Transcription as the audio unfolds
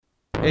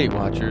Hey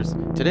Watchers,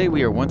 today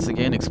we are once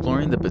again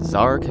exploring the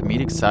bizarre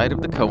comedic side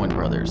of the Coen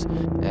brothers,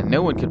 and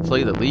no one could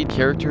play the lead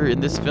character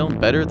in this film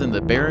better than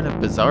the Baron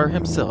of Bizarre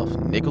himself,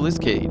 Nicolas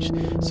Cage.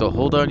 So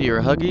hold on to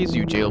your huggies,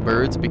 you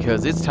jailbirds,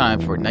 because it's time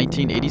for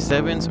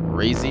 1987's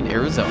Raising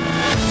Arizona.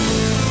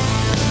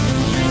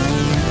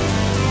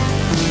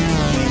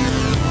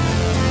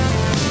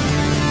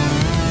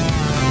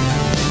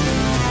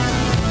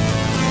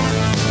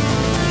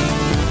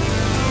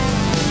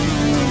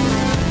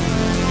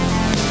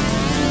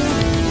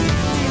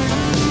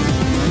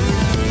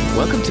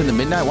 Welcome to the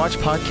Midnight Watch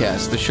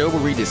Podcast, the show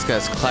where we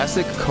discuss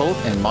classic, cult,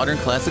 and modern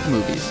classic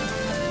movies.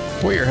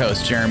 We're your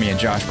hosts, Jeremy and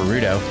Josh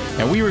Baruto,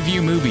 and we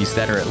review movies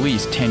that are at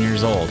least 10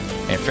 years old.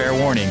 And fair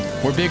warning,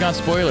 we're big on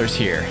spoilers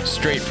here,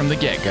 straight from the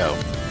get-go.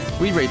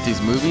 We rate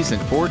these movies in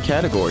 4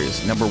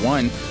 categories. Number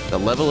 1, the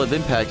level of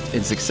impact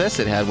and success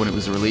it had when it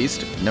was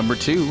released. Number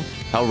 2,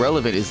 how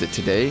relevant is it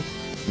today?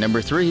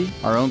 Number 3,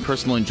 our own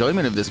personal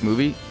enjoyment of this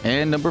movie.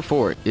 And number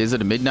 4, is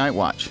it a midnight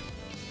watch?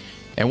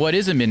 And what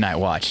is a midnight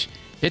watch?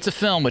 It's a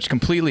film which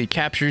completely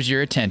captures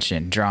your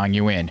attention, drawing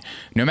you in.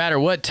 No matter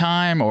what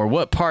time or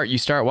what part you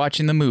start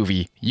watching the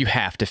movie, you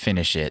have to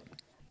finish it.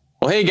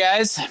 Well, hey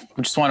guys,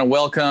 we just want to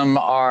welcome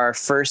our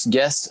first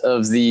guest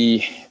of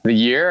the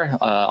year,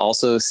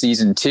 also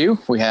season 2.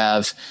 We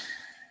have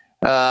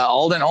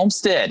Alden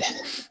Olmstead,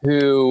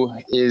 who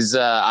is,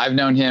 I've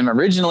known him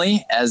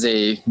originally as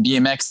a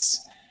BMX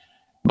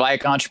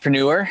bike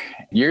entrepreneur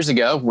years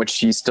ago, which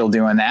he's still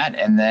doing that.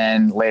 And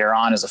then later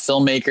on as a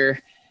filmmaker.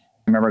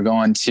 I remember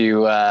going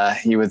to,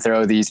 he would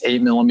throw these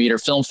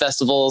 8mm film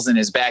festivals in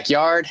his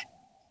backyard.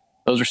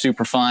 Those were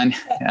super fun.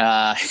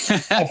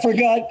 I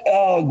forgot.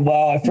 Oh,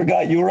 wow. I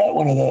forgot you were at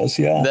one of those.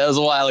 Yeah. That was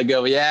a while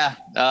ago. Yeah.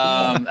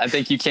 I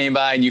think you came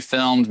by and you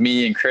filmed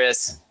me and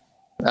Chris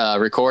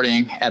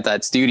recording at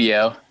that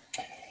studio.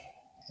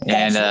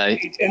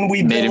 And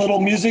we did a little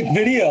music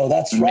video.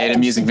 That's right. Made a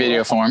music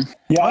video for him.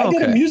 Yeah, I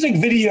did a music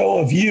video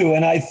of you.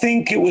 And I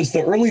think it was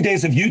the early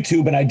days of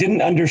YouTube. And I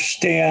didn't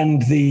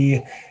understand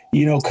the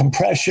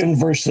compression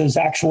versus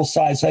actual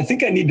size. So I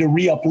think I need to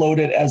re-upload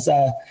it as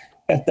at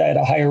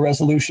a higher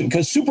resolution,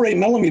 because Super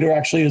 8mm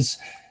actually is,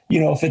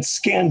 if it's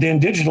scanned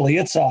in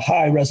digitally, it's a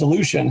high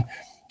resolution.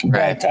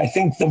 Right. But I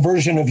think the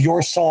version of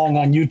your song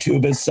on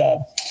YouTube is,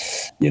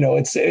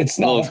 it's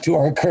not up to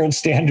our current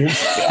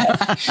standards.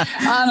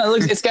 I don't know.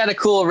 It's got a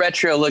cool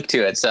retro look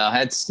to it. So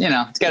it's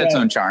got its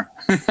own charm.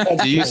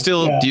 Do you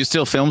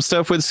still film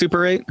stuff with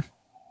Super 8?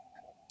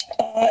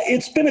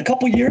 It's been a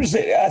couple years.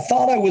 I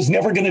thought I was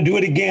never going to do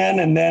it again.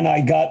 And then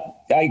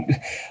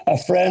a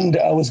friend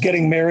was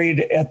getting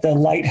married at the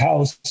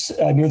lighthouse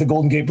near the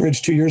Golden Gate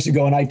Bridge 2 years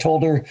ago. And I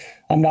told her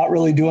I'm not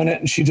really doing it.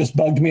 And she just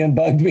bugged me and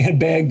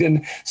begged.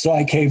 And so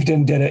I caved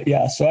in, did it.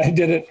 Yeah. So I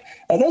did it.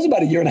 That was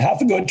about a year and a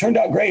half ago. It turned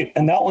out great.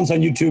 And that one's on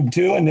YouTube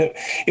too. And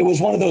it was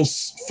one of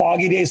those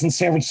foggy days in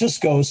San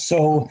Francisco.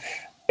 So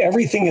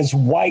everything is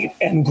white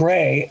and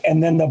gray.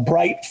 And then the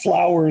bright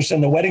flowers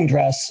and the wedding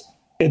dress,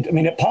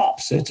 it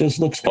pops. It just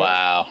looks great.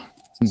 Wow.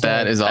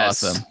 That is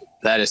awesome.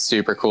 That is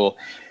super cool.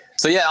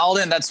 So yeah,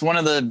 Alden, that's one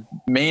of the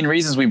main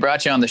reasons we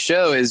brought you on the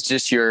show is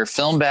just your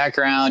film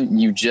background.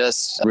 You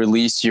just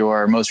released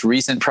your most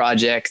recent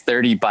project,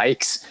 30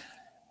 Bikes,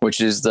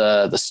 which is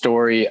the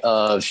story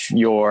of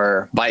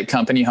your bike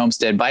company,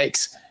 Homestead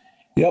Bikes.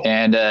 Yep.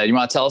 And you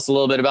want to tell us a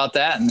little bit about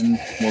that, and then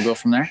we'll go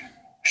from there?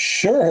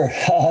 Sure.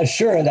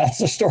 That's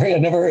a story I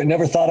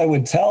never thought I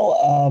would tell.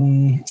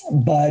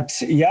 But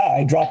yeah,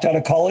 I dropped out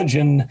of college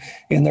in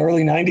the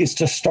early 90s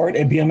to start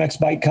a BMX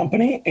bike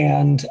company.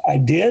 And I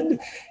did.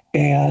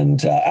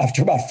 And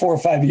after about 4 or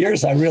 5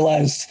 years, I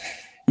realized,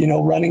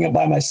 running it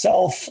by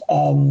myself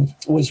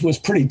was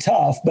pretty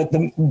tough. But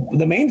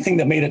the main thing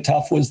that made it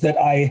tough was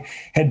that I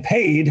had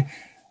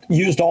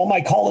used all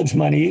my college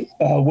money,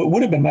 what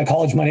would have been my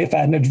college money if I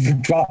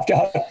hadn't dropped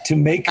out, to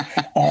make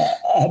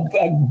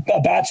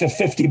a batch of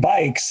 50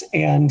 bikes.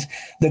 And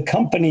the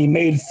company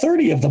made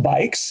 30 of the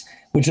bikes,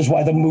 which is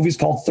why the movie's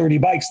called 30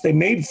 Bikes. They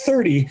made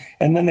 30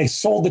 and then they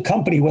sold the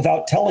company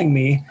without telling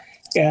me.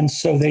 And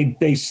so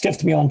they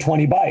stiffed me on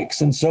 20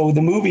 bikes. And so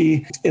the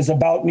movie is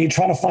about me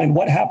trying to find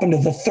what happened to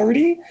the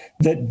 30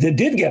 that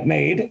did get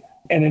made.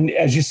 And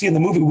as you see in the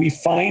movie, we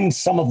find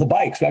some of the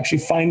bikes. We actually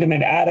find them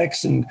in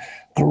attics and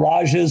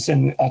garages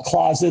and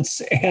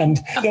closets. And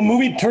the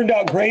movie turned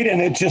out great.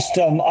 And it just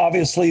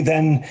obviously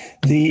then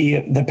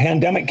the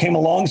pandemic came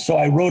along. So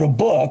I wrote a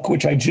book,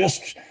 which I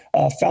just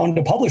found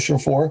a publisher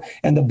for.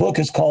 And the book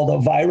is called A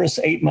Virus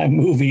Ate My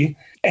Movie.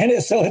 And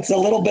so it's a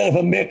little bit of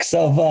a mix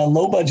of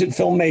low budget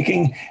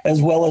filmmaking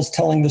as well as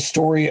telling the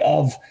story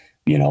of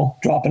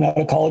dropping out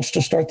of college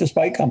to start this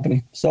bike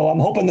company. So I'm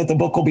hoping that the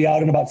book will be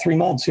out in about 3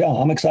 months. Yeah,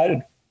 I'm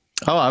excited.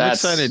 Oh, I'm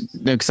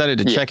excited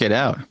to check it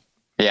out.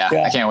 Yeah,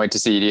 I can't wait to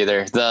see it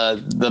either.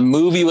 The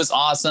movie was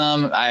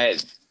awesome.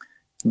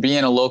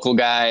 Being a local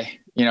guy,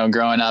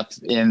 growing up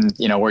in,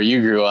 where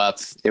you grew up,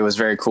 it was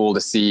very cool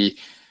to see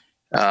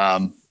a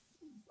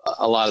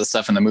lot of the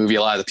stuff in the movie,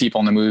 a lot of the people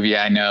in the movie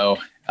I know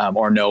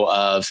or know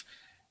of.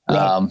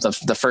 Right.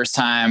 The first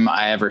time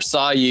I ever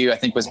saw you, I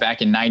think was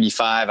back in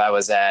 95. I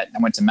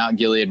went to Mount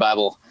Gilead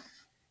Bible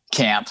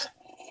camp,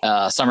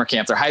 summer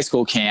camp, their high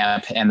school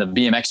camp. And the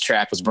BMX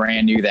track was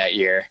brand new that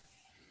year.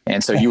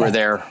 And so you were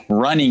there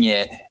running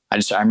it. I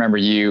remember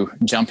you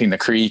jumping the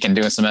creek and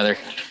doing some other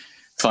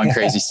fun,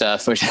 crazy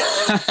stuff, but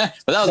that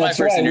was my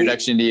first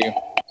introduction to you.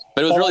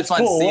 But it was really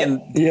fun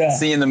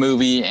seeing the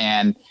movie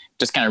and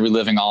just kind of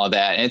reliving all of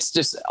that. And it's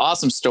just an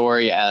awesome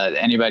story.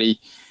 Anybody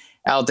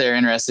out there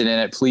interested in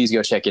it, please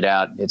go check it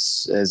out.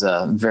 It's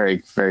a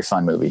very, very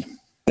fun movie.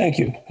 Thank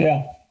you.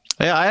 Yeah.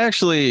 Yeah, I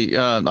actually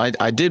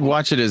I did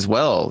watch it as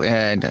well,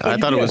 and I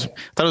thought it was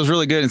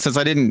really good. And since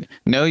I didn't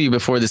know you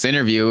before this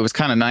interview, it was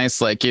kind of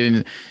nice, like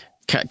getting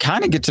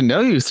kind of get to know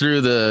you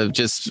through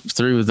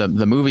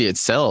the movie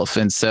itself.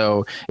 And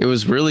so it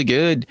was really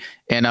good.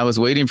 And I was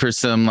waiting for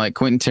some like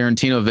Quentin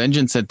Tarantino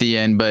vengeance at the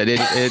end, but it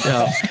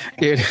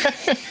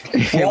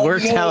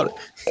worked out.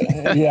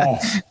 Yeah,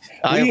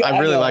 I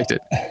really liked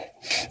it.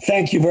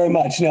 Thank you very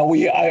much. Now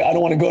I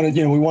don't want to go to,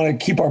 we want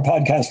to keep our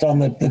podcast on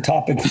the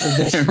topic for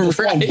this right.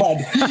 one, but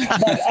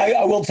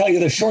I will tell you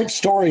the short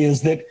story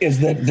is that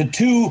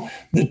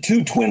the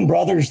two twin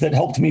brothers that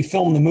helped me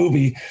film the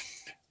movie,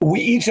 we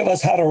each of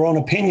us had our own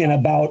opinion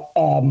about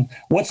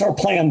what's our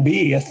plan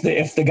B if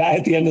the guy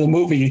at the end of the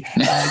movie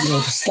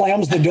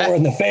slams the door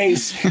in the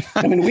face.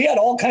 I mean, we had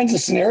all kinds of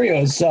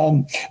scenarios.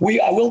 I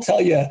will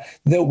tell you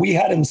that we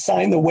had him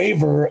sign the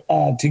waiver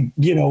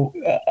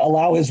to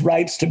allow his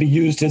rights to be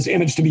used, his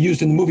image to be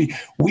used in the movie.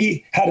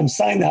 We had him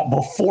sign that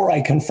before I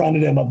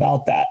confronted him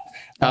about that.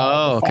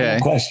 Okay.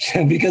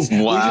 Question, because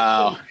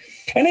wow.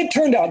 And it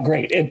turned out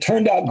great.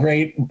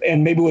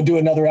 And maybe we'll do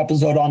another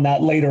episode on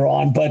that later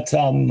on. But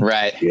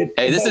right.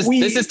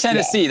 This is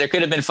Tennessee. Yeah. There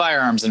could have been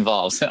firearms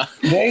involved. So.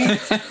 Yeah.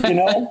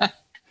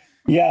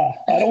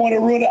 I don't want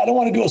to ruin it. I don't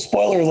want to do a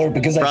spoiler alert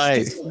because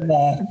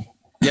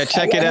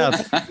check it out.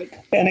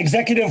 An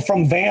executive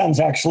from Vans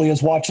actually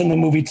is watching the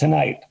movie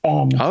tonight.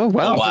 Oh,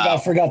 wow. I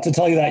forgot to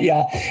tell you that.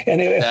 Yeah.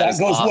 And if that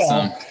goes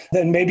awesome. Well,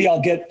 then maybe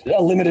I'll get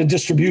a limited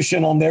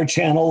distribution on their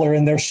channel or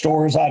in their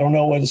stores. I don't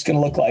know what it's going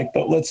to look like,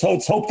 but let's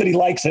hope that he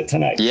likes it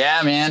tonight.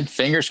 Yeah, man.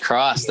 Fingers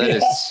crossed.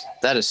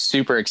 That is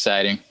super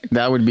exciting.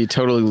 That would be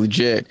totally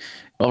legit.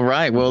 All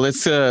right. Well,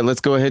 let's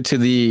go ahead to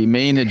the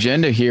main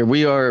agenda here.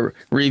 We are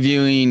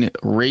reviewing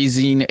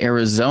Raising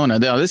Arizona.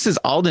 Now, this is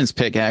Alden's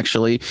pick,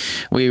 actually.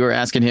 We were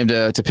asking him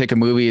to pick a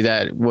movie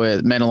that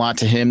meant a lot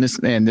to him.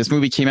 This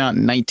movie came out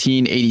in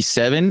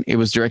 1987. It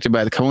was directed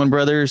by the Coen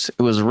brothers.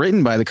 It was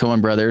written by the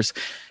Coen brothers.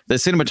 The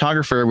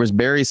cinematographer was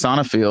Barry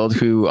Sonnenfeld,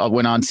 who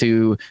went on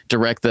to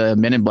direct the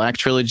Men in Black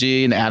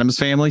trilogy and the Addams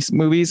Family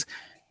movies.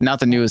 Not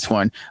the newest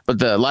one, but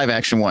the live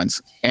action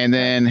ones. And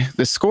then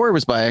the score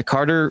was by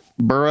Carter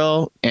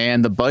Burrell,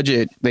 and the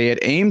budget, they had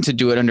aimed to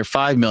do it under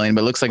 $5 million,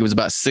 but it looks like it was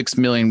about $6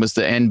 million was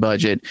the end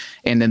budget.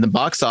 And then the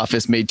box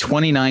office made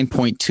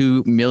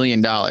 $29.2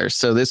 million.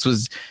 So this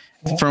was,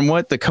 from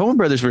what the Coen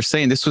brothers were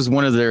saying, this was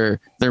one of their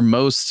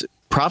most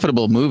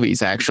profitable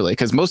movies, actually,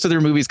 because most of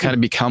their movies kind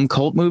of become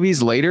cult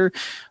movies later,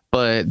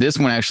 but this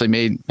one actually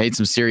made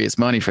some serious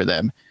money for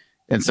them.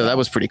 And so that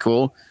was pretty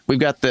cool. We've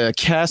got the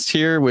cast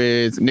here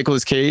with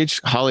Nicolas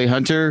Cage, Holly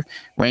Hunter,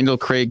 Randall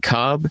Craig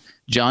Cobb,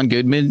 John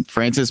Goodman,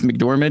 Frances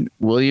McDormand,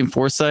 William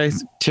Forsythe,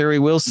 Terry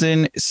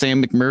Wilson,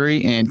 Sam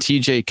McMurray, and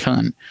TJ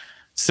Kunn.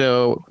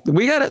 So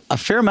we got a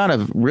fair amount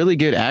of really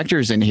good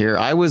actors in here.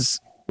 I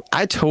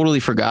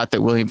totally forgot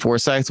that William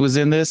Forsythe was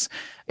in this,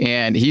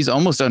 and he's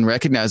almost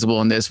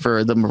unrecognizable in this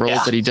for the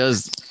roles that he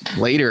does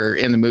later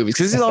in the movies,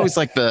 because he's always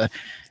like the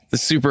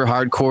super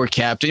hardcore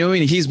captain. I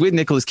mean, he's with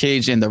Nicolas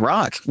Cage in The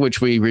Rock,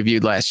 which we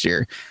reviewed last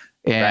year.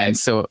 And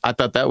so I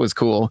thought that was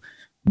cool,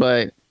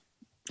 but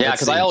yeah,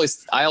 because I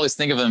always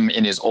think of him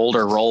in his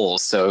older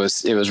roles. So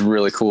it was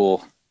really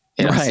cool,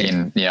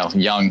 seeing,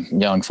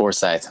 young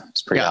Forsythe.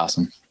 It's pretty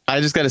awesome. I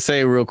just got to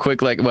say real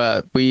quick, like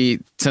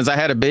since I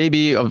had a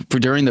baby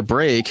during the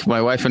break, my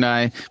wife and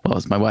I, well,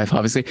 it's my wife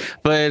obviously,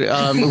 but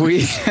we,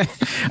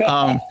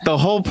 the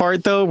whole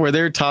part though, where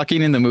they're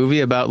talking in the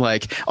movie about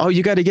like, oh,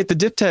 you got to get the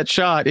dip tat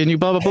shot and you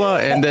blah, blah, blah.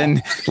 And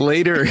then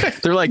later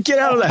they're like, get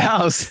out of the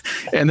house.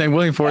 And then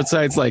William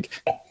Forsythe's like,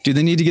 do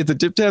they need to get the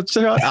dip tap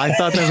shot? I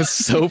thought that was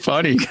so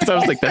funny because I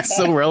was like, that's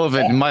so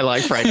relevant in my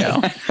life right now.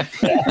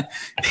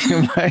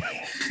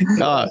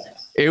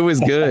 It was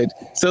good.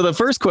 So the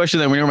first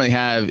question that we normally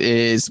have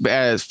is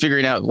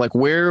figuring out like,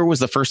 where was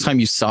the first time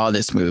you saw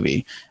this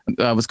movie?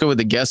 Let's go with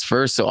the guest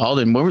first. So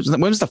Aldon, when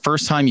was the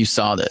first time you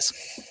saw this?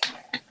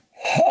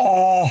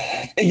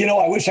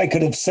 I wish I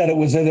could have said it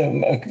was at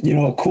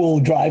a cool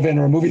drive-in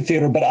or a movie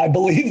theater, but I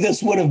believe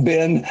this would have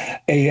been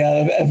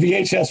a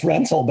VHS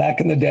rental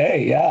back in the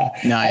day. Yeah.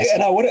 Nice.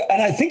 And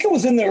I think it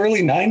was in the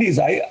early 90s.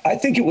 I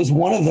think it was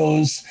one of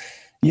those,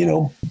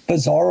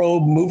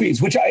 bizarro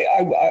movies, which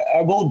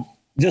I will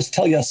just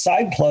tell you a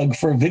side plug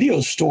for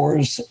video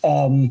stores.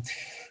 Obviously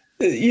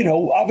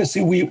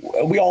we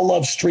all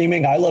love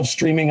streaming. I love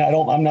streaming.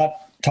 I'm not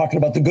talking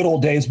about the good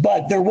old days,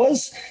 but there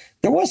was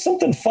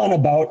something fun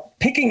about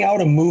picking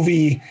out a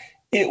movie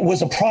it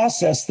was a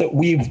process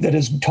that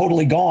is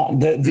totally gone.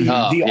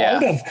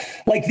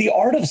 The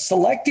art of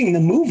selecting the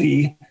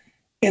movie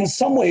in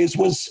some ways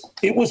was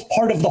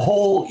part of the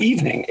whole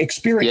evening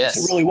experience. Yes.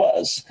 It really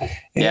was.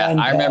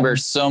 And, I remember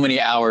so many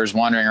hours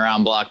wandering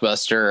around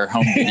Blockbuster or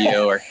Home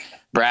Video or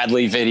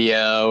Bradley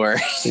Video or,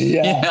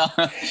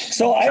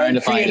 So I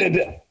had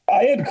created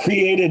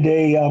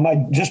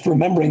I'm just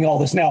remembering all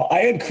this now. I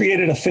had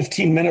created a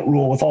 15-minute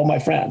rule with all my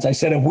friends. I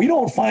said, if we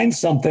don't find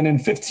something in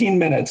 15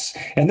 minutes,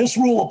 and this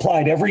rule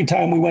applied every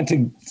time we went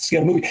to see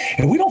a movie,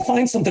 if we don't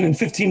find something in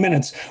 15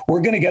 minutes,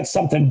 we're going to get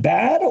something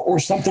bad or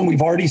something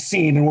we've already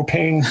seen and we're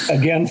paying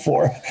again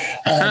for.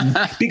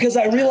 Because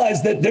I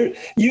realized that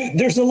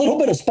there's a little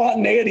bit of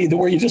spontaneity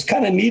where you just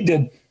kind of need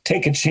to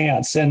take a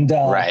chance. And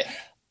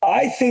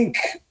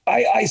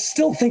I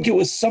still think it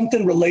was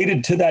something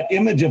related to that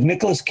image of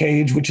Nicolas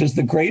Cage, which is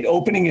the great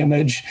opening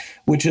image,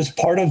 which is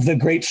part of the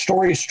great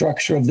story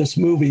structure of this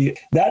movie.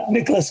 That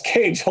Nicolas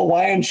Cage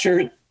Hawaiian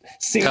shirt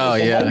scene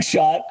with the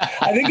mugshot.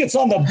 I think it's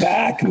on the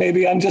back.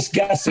 Maybe I'm just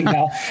guessing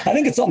now. I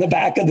think it's on the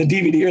back of the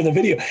DVD or the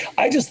video.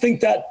 I just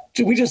think that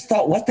we just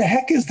thought, what the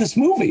heck is this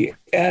movie?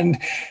 And,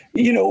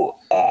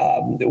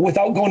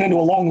 without going into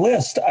a long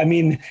list, I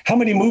mean, how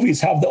many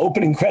movies have the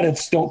opening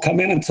credits don't come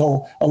in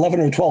until 11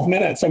 or 12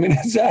 minutes? I mean,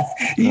 it's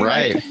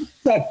right.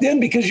 Sucked in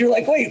because you're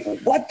like, wait,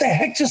 what the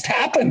heck just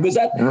happened? Was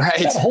that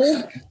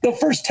the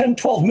first 10,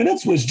 12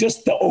 minutes was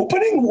just the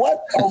opening?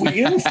 What are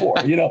we in for?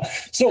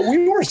 So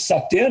we were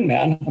sucked in,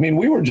 man. I mean,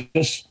 we were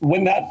just,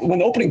 when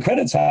the opening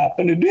credits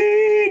happened,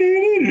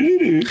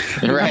 we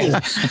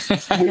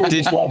were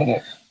just loving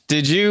it.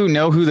 Did you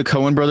know who the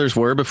Coen brothers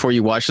were before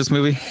you watched this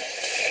movie?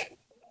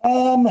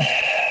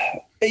 I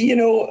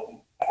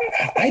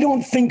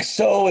don't think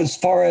so. As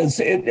far as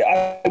it,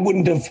 I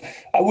wouldn't have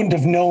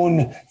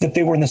known that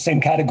they were in the same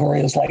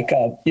category as like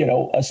a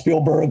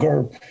Spielberg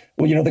or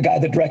the guy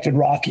that directed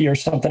Rocky or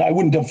something. I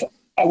wouldn't have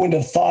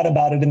thought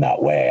about it in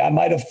that way. I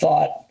might have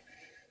thought,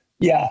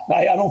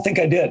 I don't think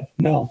I did.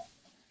 No.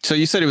 So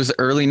you said it was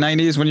early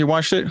 90s when you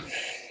watched it?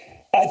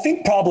 I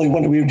think probably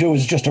when we do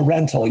was just a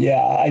rental.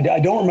 Yeah. I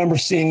don't remember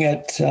seeing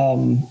it.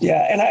 And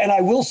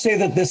I will say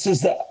that this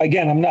is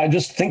I'm not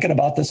just thinking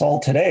about this all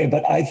today,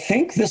 but I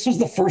think this was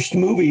the first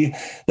movie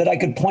that I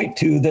could point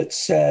to that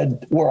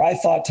said, where I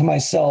thought to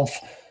myself,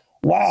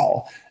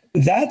 wow,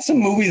 that's a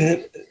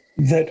movie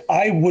that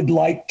I would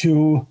like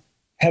to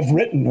have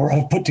written or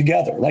have put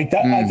together like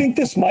that. I think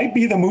this might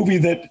be the movie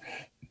that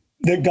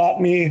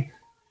got me,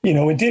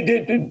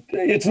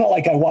 it's not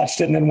like I watched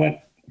it and then went,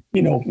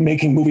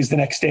 making movies the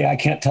next day. I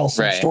can't tell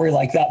some story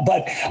like that.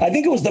 But I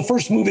think it was the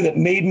first movie that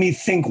made me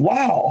think,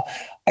 wow,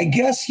 I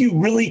guess you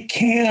really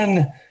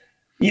can,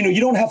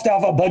 you don't have to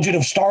have a budget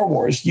of Star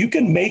Wars. You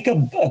can make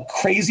a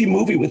crazy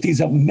movie with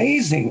these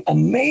amazing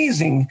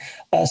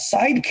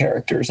side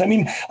characters. I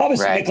mean,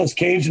 obviously Nicolas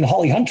Cage and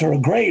Holly Hunter are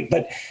great,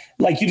 but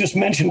like you just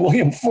mentioned,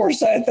 William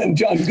Forsythe and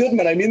John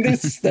Goodman. I mean,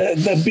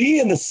 the B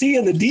and the C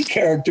and the D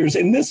characters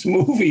in this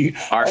movie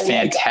are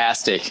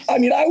fantastic. I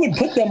mean, I would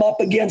put them up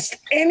against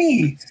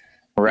any.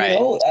 Right.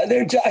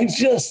 They're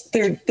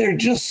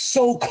just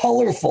so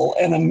colorful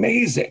and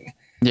amazing.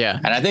 Yeah.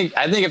 And I think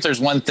if there's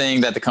one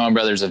thing that the Coen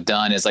brothers have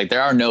done is like,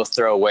 there are no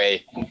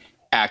throwaway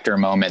actor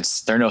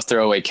moments. There are no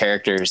throwaway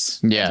characters.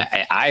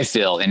 Yeah. I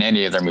feel in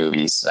any of their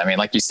movies. I mean,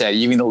 like you said,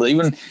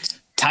 even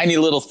tiny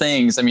little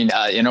things. I mean,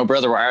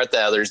 Brother, Where Art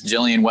Thou? There's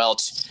Jillian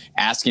Welch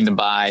asking to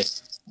buy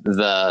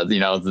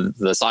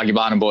the Soggy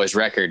Bottom Boys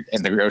record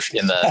in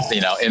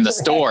the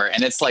store,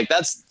 and it's like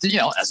that's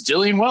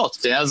Jillian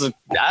Welch. I don't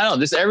know,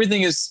 just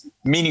everything is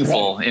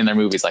meaningful in their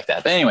movies like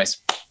that. But anyways,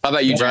 how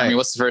about you, Jeremy?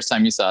 What's the first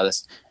time you saw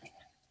this?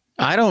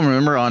 I don't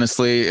remember,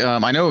 honestly.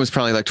 I know it was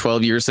probably like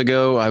 12 years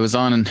ago. I was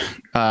on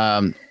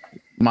my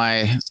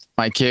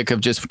kick of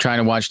just trying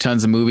to watch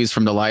tons of movies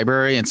from the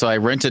library, and so I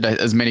rented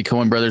as many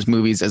Coen Brothers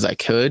movies as I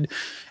could,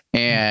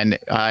 and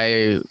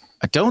I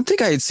don't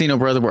think I had seen "Oh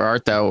Brother, Where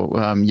Art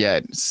Thou"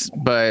 yet,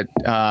 but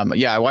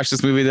I watched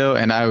this movie though,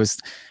 and I was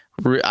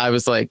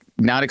like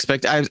not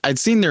expecting. I'd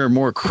seen there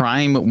more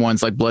crime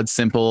ones like Blood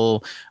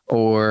Simple,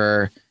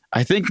 or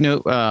I think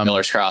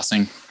Miller's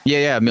Crossing.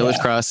 Miller's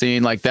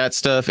Crossing, like that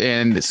stuff.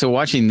 And so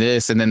watching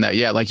this, and then that,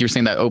 like you're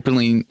saying, that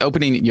opening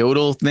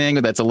yodel thing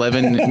that's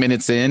 11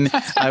 minutes in,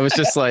 I was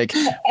just like,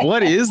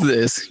 what is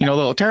this? A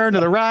little turn to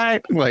the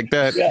right, like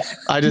that. Yeah.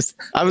 I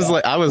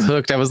was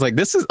hooked. I was like,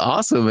 this is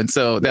awesome. And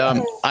so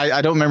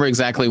I don't remember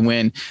exactly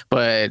when,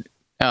 but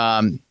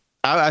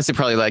I say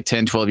probably like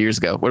 10, 12 years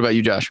ago. What about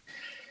you, Josh?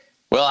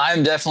 Well,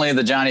 I'm definitely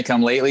the Johnny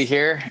come lately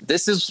here.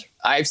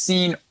 I've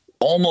seen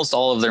almost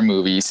all of their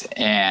movies,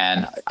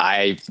 and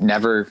I've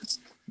never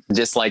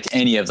disliked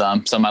any of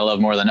them. Some I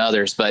love more than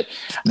others, but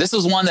this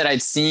was one that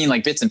I'd seen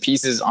like bits and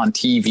pieces on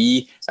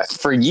TV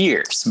for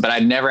years, but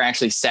I'd never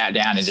actually sat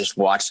down and just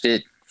watched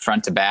it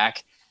front to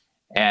back.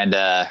 And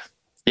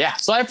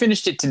so I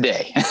finished it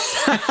today.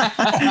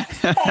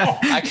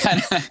 I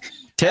kind of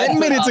 10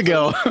 minutes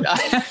ago.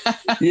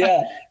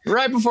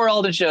 Right before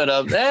Aldon showed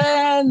up,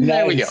 and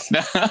there we go.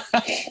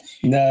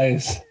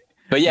 Nice.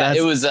 But yeah,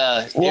 it was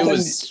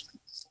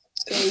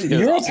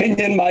Your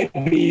opinion might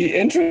be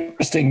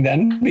interesting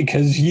then,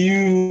 because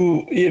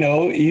you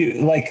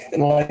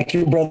like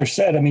your brother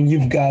said, I mean,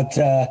 you've got,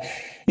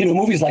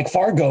 movies like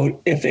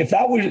Fargo.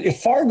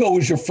 If Fargo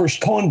was your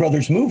first Coen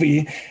Brothers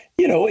movie,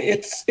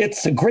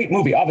 it's a great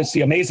movie,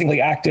 obviously amazingly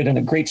acted and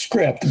a great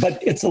script,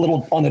 but it's a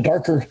little on the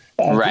darker,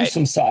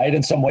 gruesome side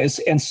in some ways.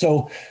 And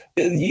so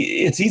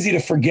it's easy to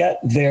forget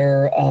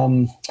their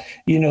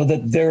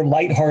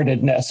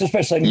lightheartedness,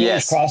 especially in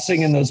Miller's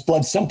Crossing and those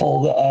Blood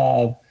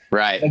Simple,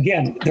 right.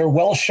 Again, they're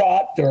well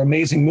shot. They're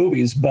amazing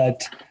movies,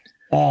 but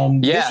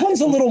this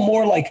one's a little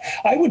more like,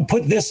 I would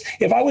put this,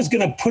 if I was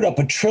going to put up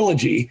a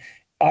trilogy,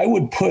 I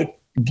would put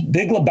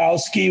Big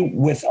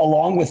Lebowski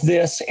along with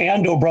this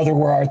and Oh Brother,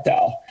 Where Art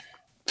Thou?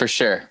 For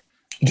sure.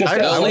 Just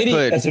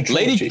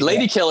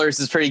Lady Killers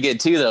is pretty good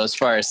too, though, as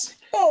far as.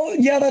 Oh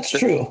yeah, that's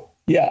true.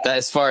 Yeah.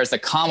 As far as the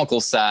comical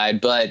side,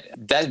 but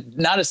that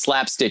not as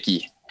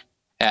slapsticky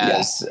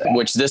as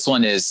which this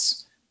one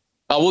is.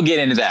 Oh, we'll get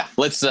into that.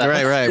 Let's.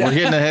 Right. We're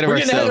getting ahead of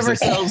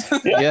ourselves.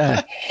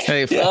 Yeah.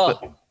 Hey.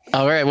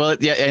 All right. Well,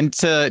 yeah. And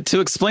to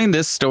explain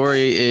this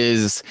story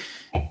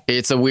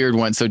it's a weird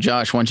one. So,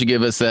 Josh, why don't you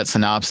give us that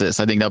synopsis?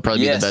 I think that'll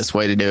probably be the best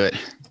way to do it.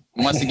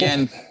 Once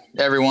again,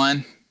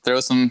 everyone, throw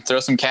some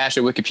cash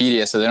at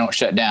Wikipedia so they don't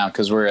shut down,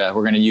 because we're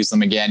going to use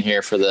them again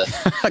here for the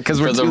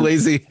because we're too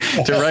lazy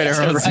to write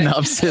our own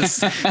synopsis.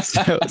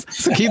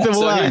 So keep them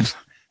alive.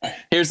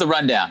 Here's the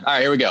rundown. All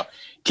right, here we go.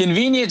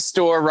 Convenience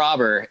store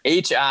robber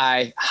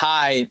H.I.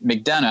 Hi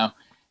McDonough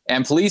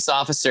and police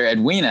officer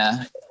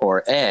Edwina,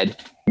 or Ed,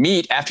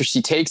 meet after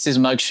she takes his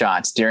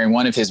mugshots during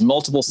one of his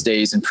multiple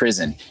stays in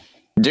prison.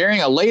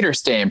 During a later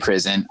stay in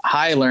prison,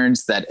 Hi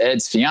learns that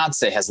Ed's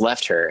fiance has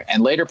left her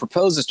and later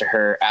proposes to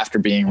her after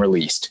being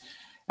released.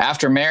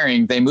 After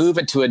marrying, they move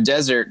into a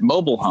desert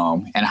mobile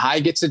home and Hi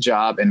gets a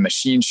job in a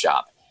machine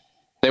shop.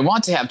 They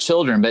want to have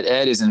children, but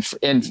Ed is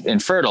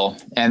infertile,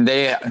 and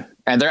they're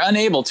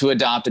unable to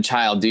adopt a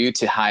child due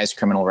to Hi's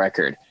criminal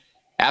record.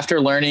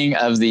 After learning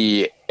of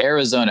the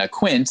Arizona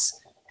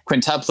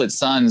quintuplet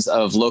sons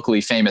of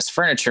locally famous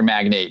furniture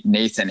magnate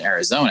Nathan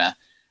Arizona,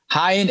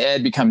 Hi and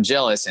Ed become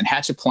jealous and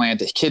hatch a plan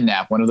to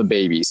kidnap one of the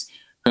babies,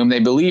 whom they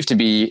believe to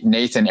be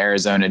Nathan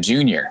Arizona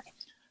Jr.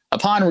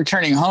 Upon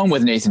returning home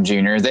with Nathan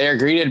Jr., they are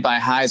greeted by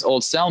Hi's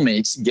old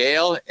cellmates,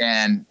 Gail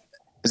and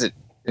is it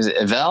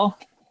Evel?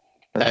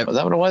 Is that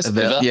what it was?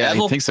 Yeah,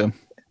 I think so.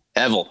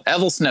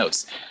 Evel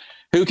Snotes,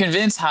 who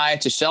convince Hi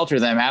to shelter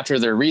them after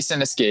their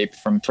recent escape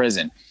from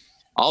prison,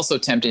 also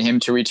tempting him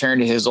to return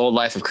to his old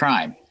life of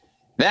crime.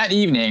 That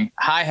evening,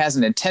 Hi has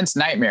an intense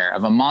nightmare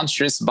of a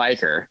monstrous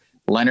biker,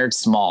 Leonard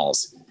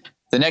Smalls.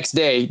 The next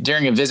day,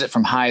 during a visit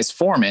from Hi's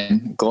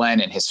foreman,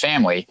 Glenn, and his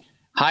family,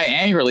 Hi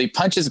angrily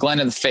punches Glenn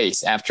in the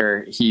face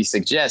after he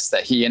suggests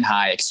that he and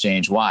Hi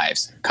exchange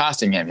wives,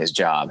 costing him his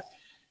job.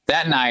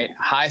 That night,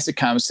 Hi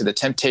succumbs to the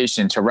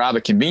temptation to rob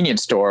a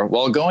convenience store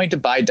while going to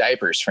buy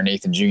diapers for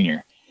Nathan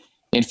Jr.,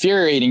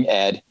 infuriating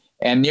Ed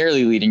and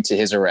nearly leading to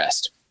his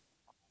arrest.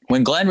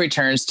 When Glenn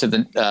returns to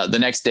the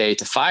next day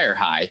to fire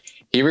Hi,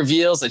 he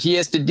reveals that he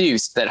has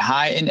deduced that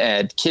Hi and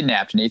Ed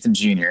kidnapped Nathan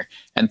Jr.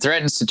 and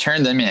threatens to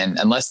turn them in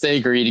unless they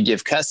agree to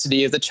give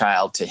custody of the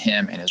child to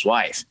him and his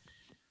wife.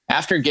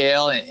 After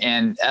Gail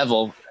and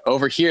Evel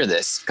overhear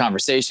this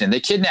conversation, they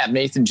kidnap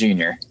Nathan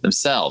Jr.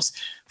 themselves,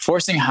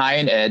 forcing Hi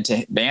and Ed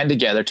to band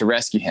together to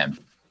rescue him.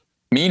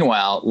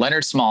 Meanwhile,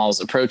 Leonard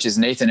Smalls approaches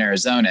Nathan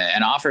Arizona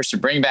and offers to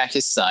bring back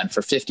his son for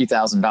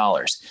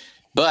 $50,000,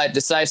 but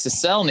decides to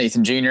sell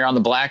Nathan Jr. on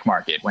the black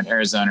market when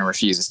Arizona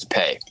refuses to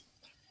pay.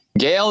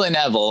 Gail and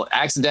Evel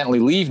accidentally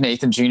leave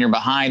Nathan Jr.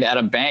 behind at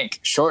a bank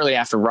shortly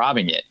after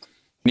robbing it,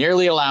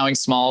 nearly allowing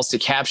Smalls to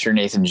capture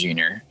Nathan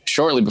Jr.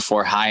 shortly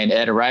before Hi and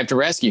Ed arrive to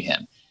rescue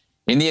him.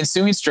 In the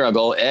ensuing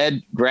struggle,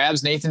 Ed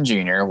grabs Nathan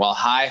Jr. while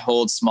Hi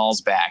holds Smalls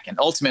back and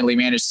ultimately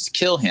manages to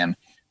kill him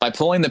by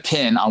pulling the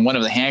pin on one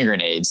of the hand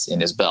grenades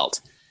in his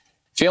belt.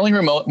 Feeling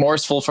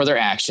remorseful for their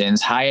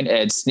actions, Hi and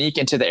Ed sneak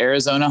into the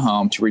Arizona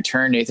home to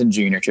return Nathan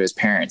Jr. to his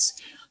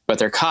parents, but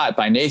they're caught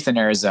by Nathan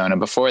Arizona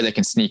before they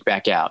can sneak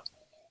back out.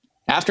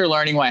 After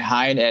learning why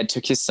Hi and Ed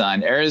took his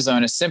son,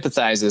 Arizona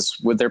sympathizes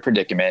with their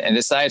predicament and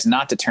decides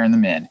not to turn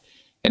them in,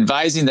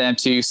 advising them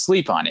to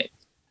sleep on it,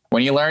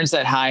 when he learns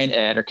that Hi and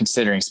Ed are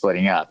considering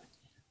splitting up.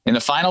 In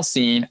the final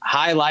scene,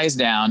 Hi lies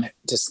down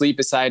to sleep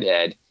beside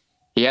Ed.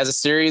 He has a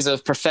series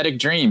of prophetic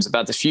dreams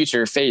about the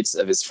future fates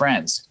of his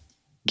friends.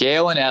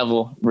 Gail and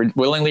Evel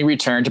willingly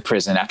return to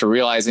prison after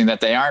realizing that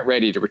they aren't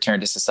ready to return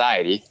to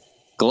society.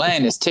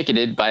 Glenn is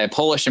ticketed by a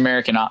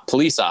Polish-American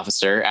police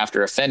officer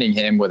after offending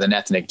him with an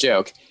ethnic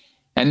joke.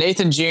 And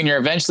Nathan Jr.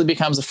 eventually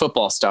becomes a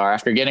football star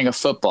after getting a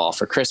football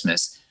for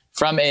Christmas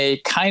from a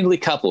kindly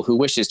couple who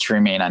wishes to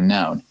remain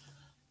unknown.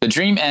 The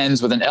dream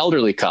ends with an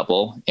elderly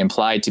couple,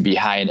 implied to be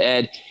Hi and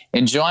Ed,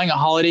 enjoying a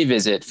holiday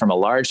visit from a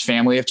large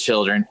family of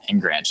children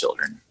and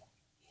grandchildren.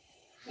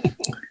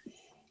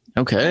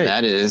 Okay. And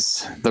that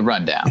is the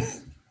rundown.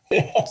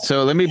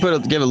 So let me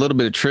give a little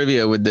bit of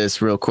trivia with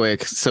this real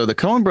quick. So the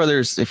Coen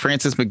brothers,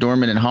 Frances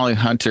McDormand and Holly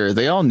Hunter,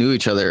 they all knew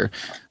each other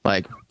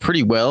like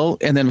pretty well.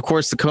 And then of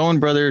course the Coen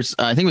brothers,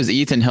 I think it was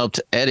Ethan, helped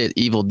edit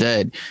Evil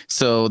Dead.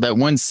 So that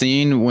one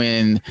scene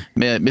when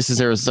Mrs.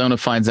 Arizona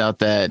finds out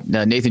that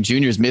Nathan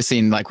Jr. is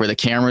missing, like where the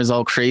camera is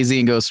all crazy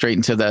and goes straight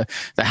into the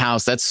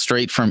house, that's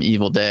straight from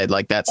Evil Dead,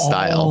 like that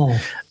style.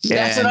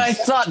 That's what I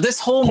thought. This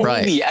whole movie,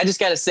 Right. I just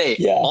got to say,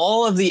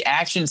 all of the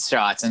action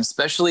shots, and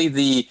especially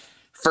the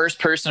first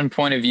person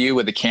point of view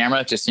with the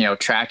camera, just,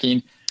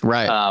 tracking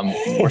Right.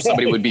 where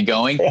somebody would be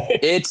going.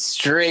 It's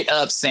straight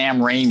up Sam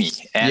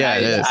Raimi. And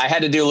I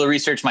had to do a little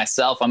research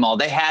myself.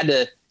 They had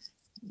to,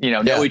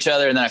 know each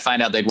other. And then I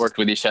find out they'd worked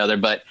with each other.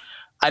 But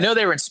I know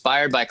they were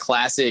inspired by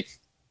classic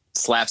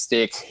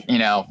slapstick,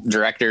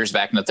 directors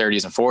back in the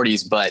 30s and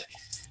 40s. But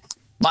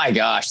my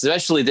gosh,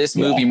 especially this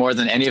movie more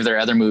than any of their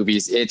other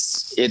movies,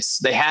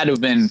 they had to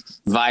have been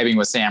vibing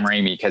with Sam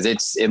Raimi because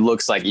it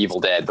looks like Evil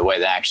Dead the way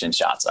the action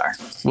shots are.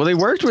 Well, they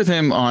worked with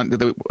him on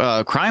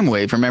the Crime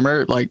Wave.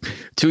 Remember, like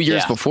 2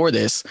 years before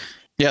this.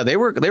 Yeah, they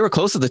were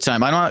close at the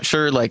time. I'm not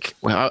sure. Like,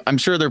 I'm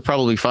sure they're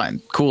probably fine,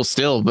 cool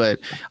still. But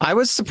I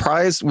was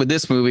surprised with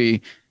this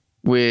movie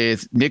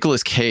with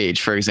Nicolas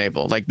Cage, for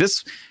example. Like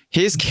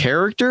his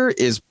character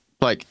is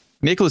like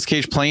Nicolas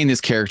Cage playing this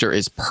character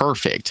is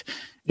perfect.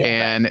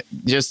 And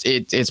just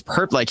it's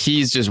perfect. Like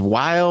he's just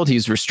wild.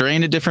 He's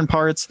restrained at different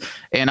parts.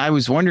 And I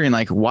was wondering,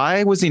 like,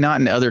 why was he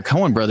not in other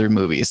Coen brother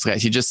movies? Like,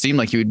 he just seemed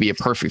like he would be a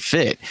perfect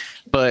fit.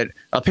 But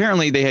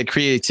apparently they had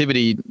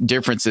creativity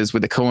differences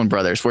with the Coen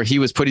brothers where he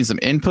was putting some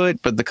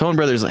input, but the Coen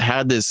brothers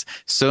had this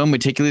so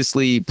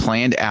meticulously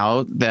planned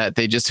out that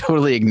they just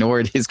totally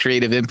ignored his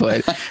creative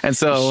input. And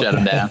so shut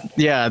him down.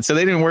 Yeah. So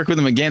they didn't work with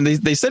him again.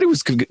 They said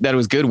that it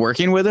was good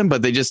working with him,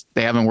 but they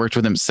haven't worked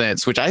with him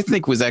since, which I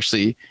think was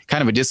actually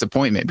kind of a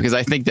disappointment because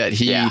I think that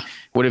he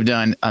would have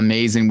done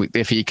amazing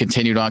if he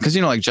continued on. Cause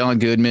like John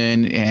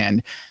Goodman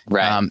and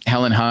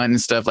Helen Hunt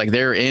and stuff, like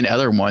they're in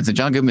other ones, and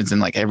John Goodman's in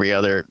like every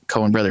other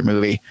Coen brother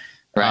movie.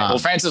 Right. Well,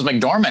 Frances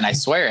McDormand, I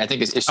swear, I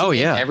think is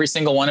she in every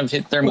single one of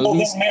their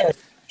movies.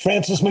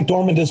 Frances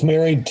McDormand is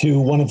married to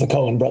one of the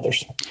Coen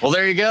brothers. Well,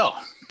 there you go.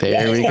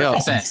 There we go.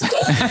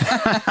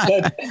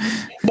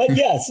 but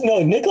yes,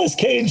 no, Nicolas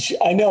Cage.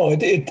 I know I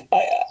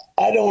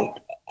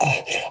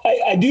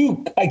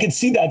could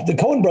see that the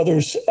Coen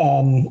brothers.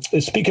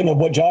 Speaking of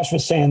what Josh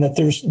was saying, that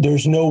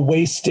there's no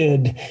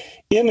wasted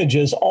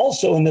images.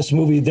 Also in this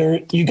movie,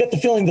 you get the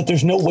feeling that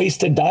there's no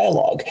wasted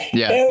dialogue.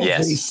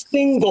 Every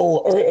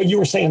single, or you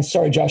were saying,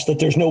 sorry, Josh, that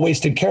there's no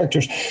wasted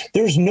characters.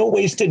 There's no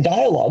wasted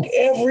dialogue.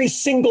 Every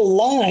single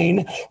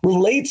line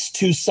relates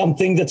to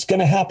something that's going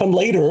to happen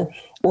later,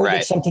 or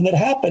that's something that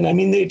happened. I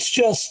mean, it's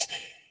just.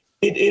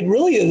 It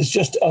really is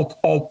just a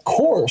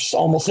course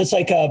almost. It's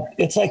like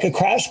a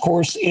crash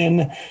course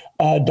in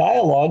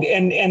dialogue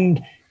and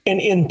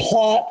in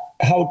plot,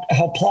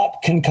 how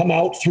plot can come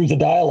out through the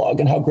dialogue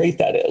and how great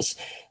that is.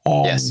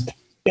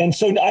 And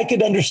so I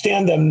could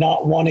understand them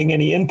not wanting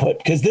any input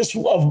because this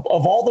of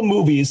all the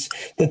movies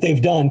that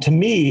they've done, to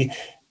me,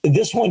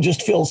 this one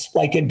just feels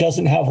like it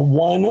doesn't have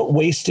one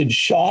wasted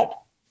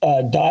shot,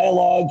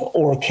 dialogue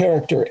or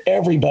character.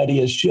 Everybody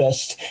is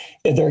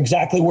they're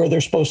exactly where they're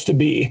supposed to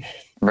be.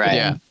 Right.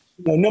 Yeah.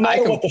 No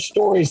matter what the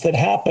stories that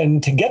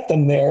happen to get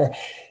them there,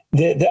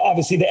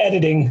 obviously the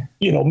editing,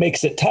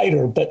 makes it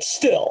tighter, but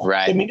still,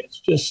 I mean,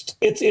 it's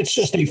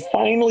just a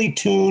finely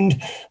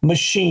tuned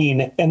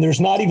machine, and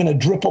there's not even a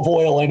drip of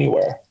oil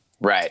anywhere.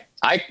 Right.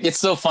 It's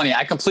so funny.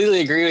 I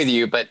completely agree with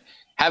you, but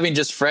having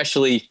just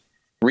freshly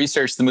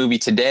researched the movie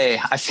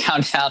today, I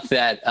found out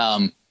that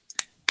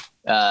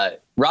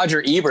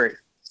Roger Ebert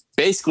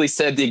basically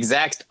said the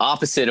exact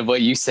opposite of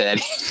what you said.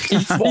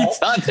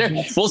 Siskel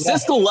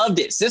loved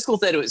it. Siskel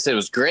said it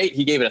was great.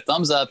 He gave it a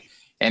thumbs up,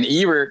 and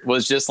Ebert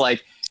was just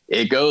like,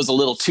 it goes a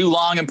little too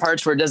long in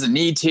parts where it doesn't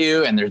need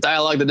to, and there's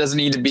dialogue that doesn't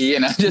need to be.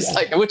 And I'm just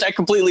which I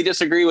completely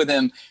disagree with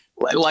him.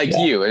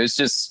 You,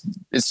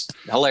 it's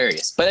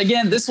hilarious. But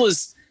again, this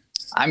was,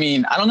 I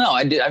don't know.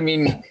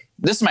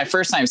 This is my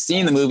first time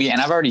seeing the movie,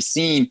 and I've already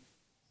seen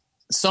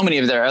so many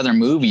of their other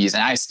movies,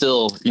 and I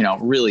still,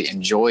 really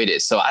enjoyed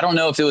it. So I don't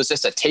know if it was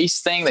just a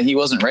taste thing that he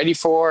wasn't ready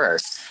for, or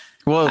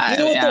well, I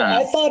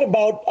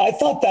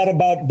thought that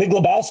about Big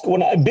Lebowski.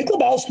 When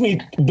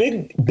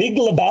Big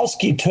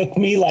Lebowski took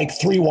me like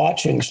 3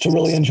 watchings to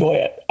really enjoy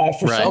it.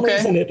 For some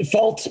reason, it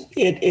felt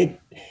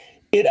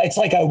it's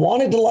like I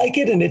wanted to like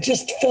it, and it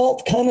just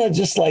felt kind of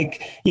just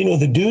like,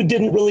 the dude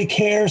didn't really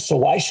care, so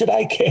why should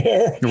I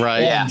care?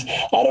 Right. And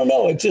I don't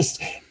know.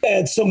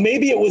 And so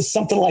maybe it was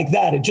something like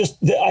that.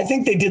 I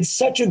think they did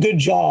such a good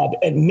job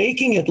at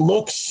making it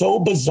look so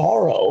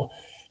bizarro.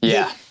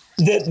 Yeah.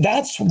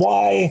 That's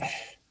why,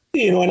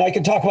 and I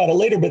can talk about it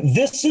later, but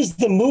this is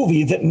the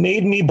movie that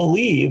made me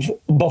believe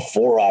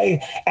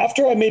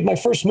after I made my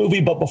first movie,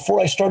 but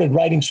before I started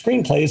writing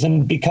screenplays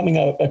and becoming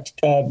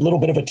a little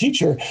bit of a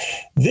teacher,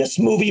 this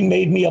movie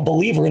made me a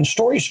believer in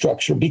story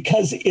structure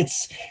because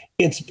it's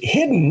it's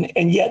hidden,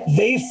 and yet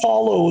they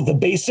follow the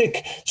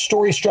basic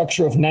story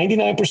structure of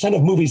 99%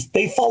 of movies.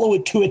 They follow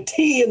it to a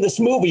T in this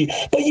movie,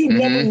 but you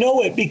never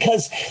know it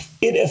because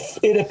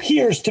it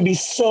appears to be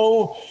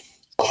so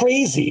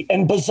crazy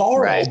and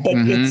bizarro, but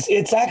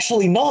it's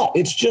actually not.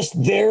 It's just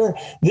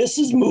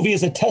this movie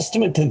is a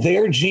testament to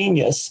their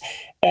genius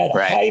at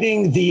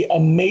hiding the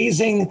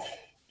amazing,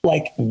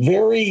 like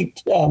very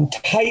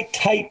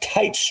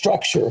tight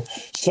structure.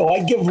 So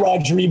I give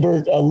Roger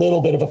Ebert a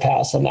little bit of a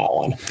pass on that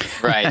one.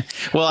 Right.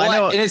 Well, I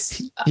know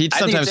he'd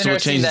sometimes will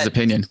change his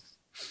opinion.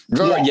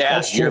 Yeah,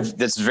 that's true.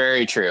 That's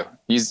very true.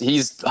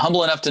 He's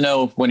humble enough to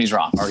know when he's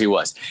wrong, or he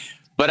was.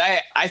 But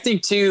I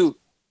think too,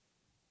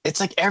 it's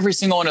like every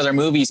single one of their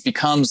movies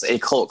becomes a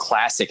cult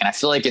classic. And I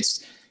feel like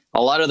it's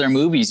a lot of their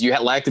movies. You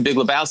had like The Big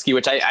Lebowski,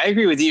 which I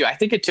agree with you. I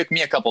think it took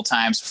me a couple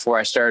times before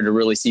I started to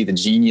really see the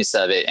genius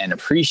of it and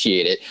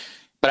appreciate it.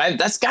 But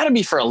that's got to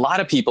be for a lot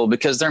of people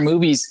because their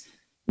movies,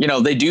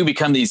 they do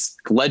become these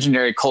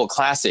legendary cult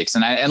classics.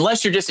 And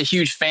unless you're just a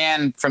huge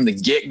fan from the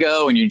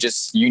get-go and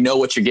you know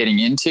what you're getting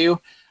into,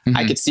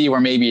 I could see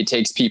where maybe it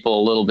takes people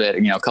a little bit,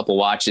 a couple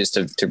watches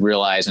to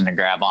realize and to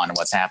grab on to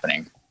what's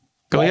happening.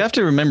 Well, you have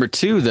to remember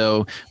too,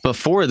 though,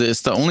 before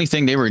this, the only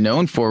thing they were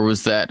known for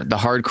was the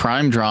hard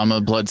crime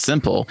drama Blood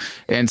Simple.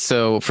 And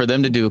so for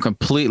them to do a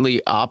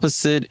completely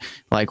opposite,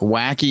 like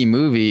wacky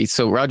movie.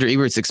 So Roger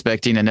Ebert's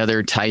expecting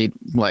another tight,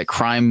 like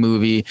crime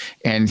movie,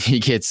 and he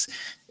gets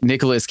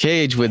Nicolas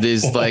Cage with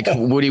his like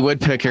Woody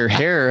Woodpecker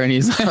hair, and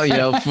he's for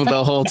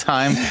the whole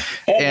time.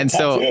 And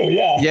so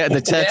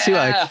the tattoo,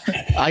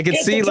 I could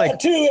see like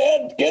tattoo,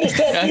 Ed. Get his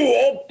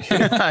tattoo,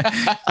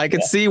 Ed. I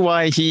could see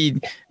why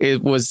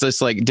it was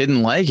just like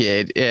didn't like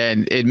it,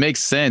 and it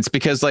makes sense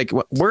because like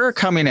we're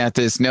coming at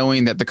this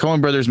knowing that the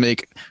Coen brothers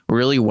make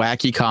really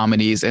wacky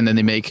comedies and then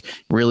they make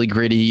really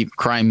gritty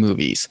crime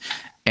movies.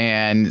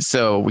 And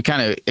so we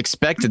kind of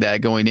expected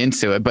that going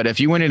into it. But if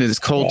you went into this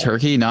cold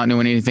turkey, not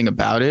knowing anything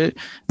about it,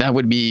 that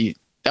would be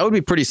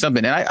pretty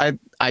something. And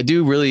I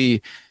do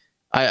really,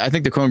 I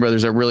think the Coen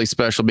brothers are really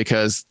special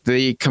because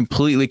they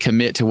completely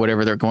commit to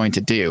whatever they're going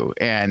to do.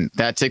 And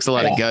that takes a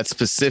lot of guts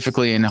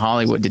specifically in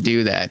Hollywood to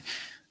do that.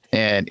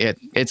 And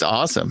it's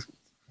awesome.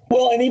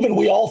 Well, and even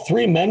we all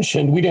three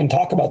mentioned, we didn't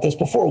talk about this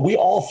before, we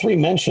all three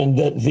mentioned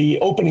that the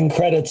opening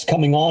credits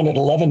coming on at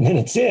 11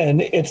 minutes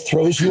in, it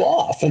throws you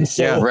off. And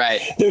so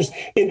there's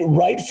it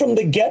right from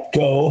the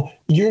get-go,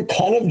 you're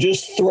kind of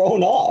just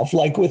thrown off,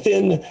 like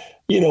within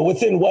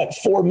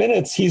 4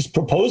 minutes, he's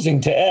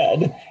proposing to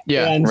Ed.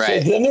 Yeah. And so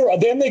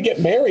then they get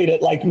married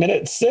at like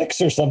minute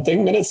 6 or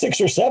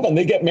 7,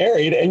 they get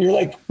married. And you're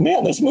like,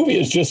 man, this movie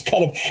is just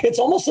it's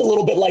almost a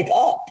little bit like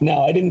Up.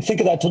 Now, I didn't think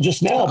of that till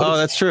just now. But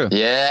that's true.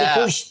 Yeah.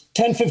 The first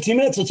 10, 15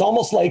 minutes, it's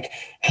almost like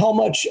how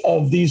much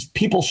of these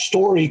people's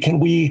story can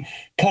we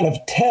kind of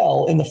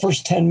tell in the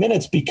first 10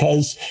 minutes?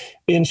 Because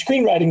in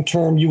screenwriting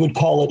term, you would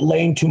call it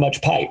laying too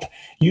much pipe.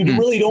 You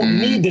really don't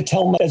need to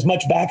tell as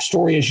much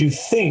backstory as you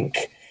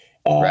think.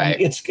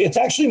 It's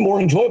actually more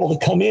enjoyable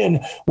to come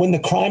in when the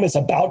crime is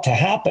about to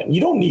happen.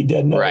 You don't need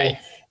to know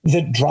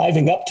the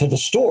driving up to the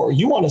store.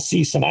 You want to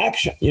see some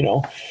action,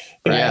 And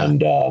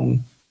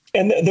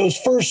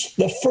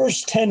the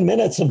first 10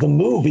 minutes of the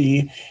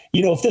movie,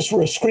 if this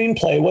were a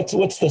screenplay,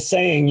 what's the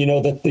saying,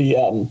 that the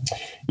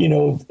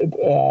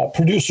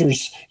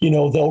producers,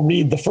 they'll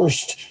read the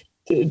first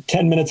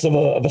 10 minutes of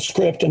a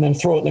script and then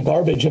throw it in the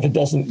garbage if it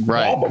doesn't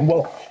grab them.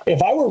 Well,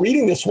 if I were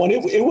reading this one,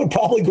 it would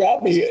probably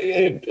grab me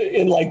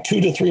in like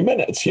 2 to 3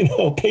 minutes,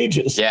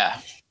 pages.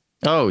 Yeah.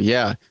 Oh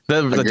yeah.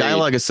 The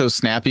dialogue is so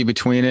snappy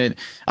between it.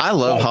 I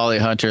love Holly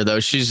Hunter though.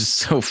 She's just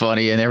so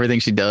funny in everything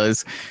she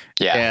does.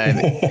 Yeah.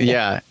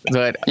 And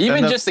but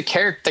even just the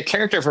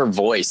character of her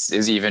voice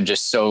is even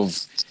just so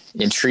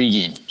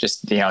intriguing.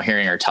 Just,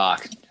 hearing her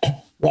talk.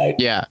 Right.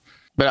 Yeah.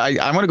 But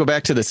I want to go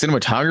back to the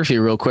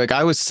cinematography real quick.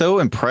 I was so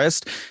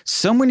impressed.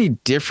 So many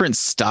different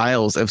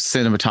styles of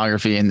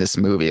cinematography in this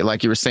movie.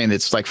 Like you were saying,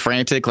 it's like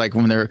frantic, like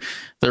when they're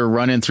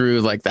running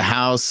through like the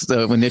house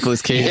when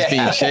Nicolas Cage is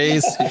being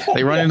chased.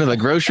 They run into the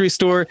grocery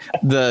store.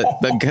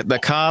 The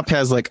cop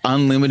has like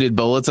unlimited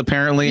bullets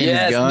apparently in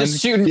his gun.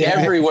 Just shooting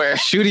everywhere.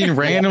 Shooting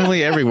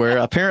randomly everywhere.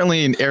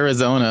 Apparently in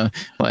Arizona.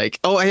 Like,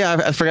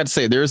 I forgot to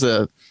say there's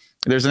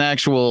an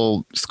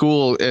actual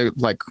school,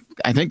 like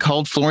I think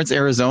called Florence,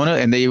 Arizona,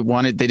 and they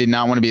did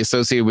not want to be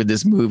associated with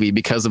this movie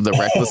because of the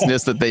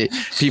recklessness that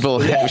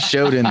people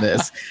showed in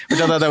this,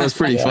 which I thought that was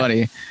pretty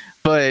funny.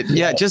 But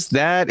just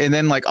that, and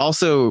then like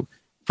also,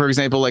 for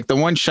example, like the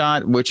one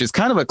shot, which is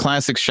kind of a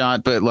classic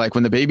shot, but like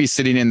when the baby's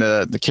sitting in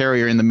the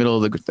carrier in the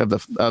middle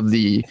of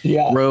the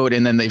road,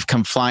 and then they've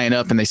come flying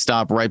up and they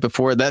stop right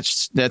before that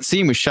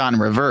scene was shot in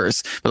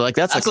reverse. But like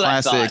that's a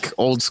classic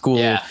old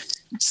school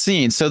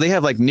scene. So they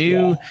have like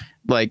new.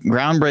 Like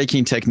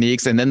groundbreaking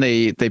techniques, and then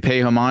they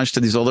pay homage to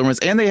these older ones,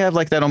 and they have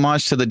like that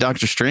homage to the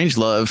Doctor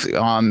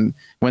Strangelove on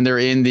when they're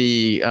in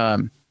the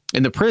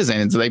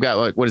prison. So they've got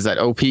like, what is that,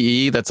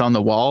 OPE that's on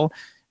the wall,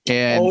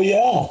 And, oh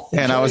yeah.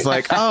 and I was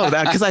like, oh,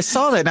 that, because I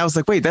saw that and I was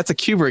like, wait, that's a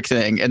Kubrick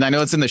thing. And I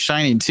know it's in The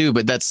Shining too,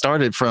 but that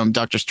started from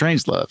Doctor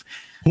Strangelove.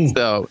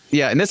 So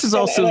yeah, and this is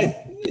also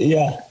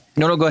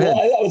No, go ahead.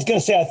 Well, I was going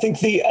to say, I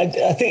think,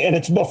 and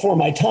it's before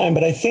my time,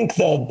 but I think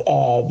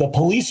the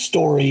Police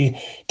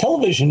Story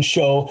television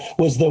show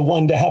was the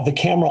one to have the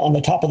camera on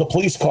the top of the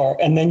police car,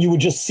 and then you would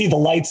just see the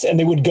lights, and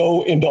they would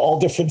go into all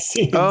different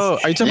scenes. Oh,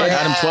 are you talking about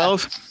Adam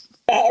 12?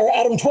 Or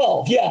Adam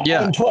 12, yeah,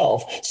 Adam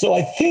 12. So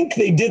I think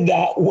they did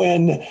that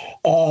when,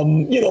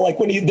 like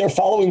when they're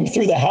following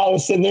through the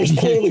house, and there's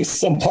clearly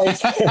some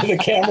parts where the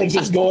camera's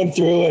just going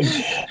through, and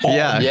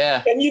and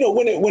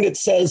when it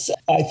says,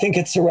 I think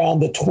it's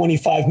around the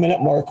 25-minute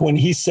mark when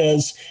he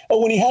says,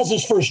 when he has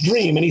his first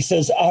dream, and he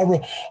says,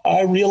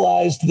 I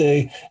realized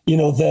the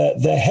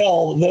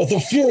hell,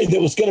 the fury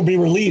that was going to be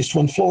released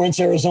when Florence,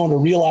 Arizona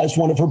realized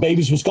one of her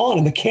babies was gone,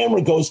 and the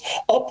camera goes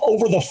up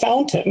over the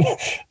fountain.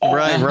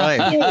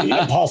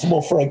 Right.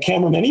 Impossible for a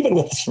cameraman, even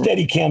with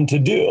steady cam, to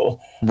do.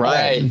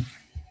 Right.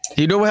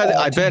 You know how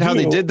I bet how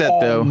they did that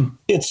though.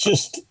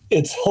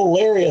 It's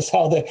hilarious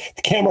how the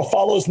camera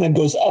follows and then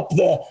goes up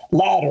the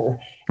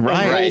ladder.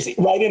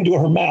 Right into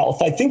her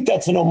mouth. I think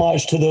that's an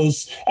homage to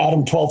those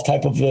Adam 12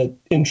 type of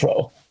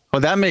intro.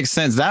 Well, that makes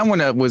sense. That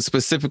one was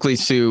specifically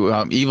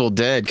to Evil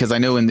Dead, because I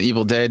know in the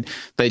Evil Dead,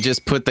 they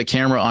just put the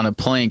camera on a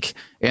plank,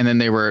 and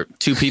then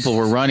two people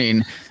were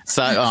running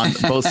on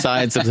both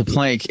sides of the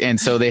plank. And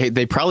so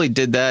they probably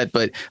did that.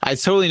 But I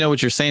totally know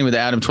what you're saying with the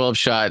Adam 12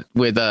 shot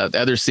with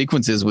other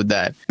sequences with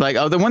that. Like,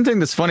 the one thing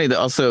that's funny that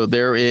also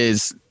there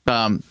is,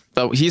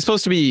 he's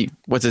supposed to be,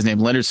 what's his name?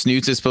 Leonard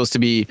Snoots is supposed to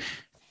be.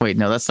 Wait,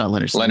 no, that's not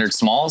Leonard Snoots. Leonard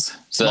Smalls?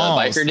 The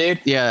biker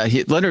dude? Yeah,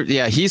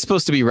 he's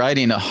supposed to be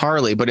riding a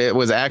Harley, but it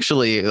was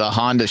actually a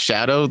Honda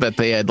Shadow that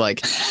they had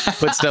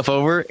put stuff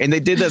over. And they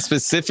did that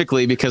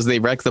specifically because they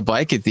wrecked the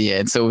bike at the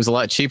end. So it was a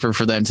lot cheaper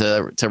for them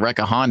to wreck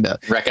a Honda.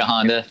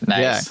 Nice.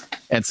 Yeah.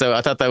 And so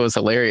I thought that was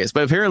hilarious.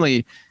 But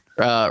apparently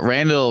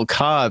Randall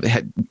Cobb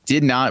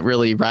did not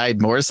really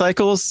ride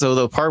motorcycles. So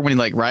the part when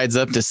he rides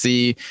up to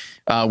see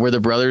where the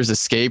brothers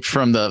escaped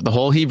from the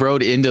hole, he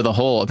rode into the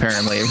hole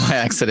apparently by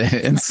accident.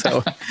 And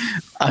so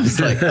I was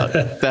like, oh,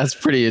 that's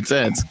pretty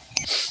intense.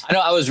 I know,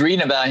 I was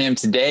reading about him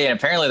today, and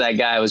apparently that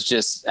guy was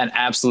just an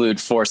absolute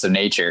force of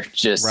nature,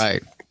 just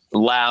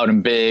loud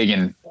and big,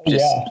 and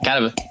just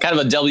kind of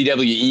a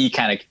WWE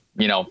kind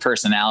of,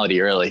 personality,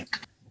 really.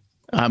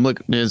 I'm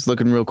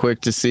looking real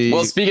quick to see.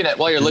 Well, speaking of,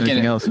 while you're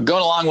looking,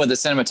 going along with the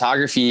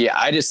cinematography,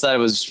 I just thought it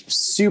was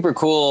super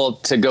cool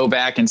to go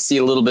back and see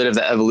a little bit of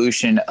the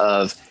evolution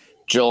of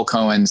Joel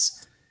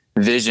Coen's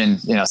vision,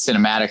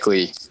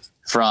 cinematically,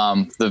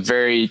 from the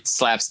very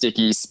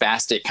slapsticky,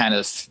 spastic kind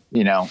of,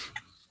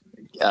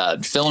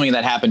 filming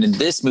that happened in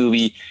this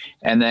movie,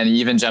 and then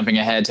even jumping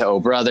ahead to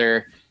Oh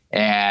Brother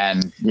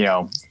and,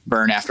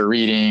 Burn After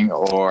Reading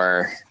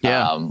or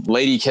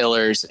Lady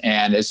Killers.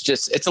 And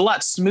it's a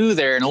lot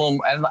smoother and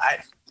I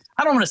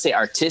don't want to say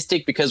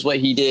artistic, because what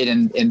he did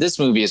in this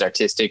movie is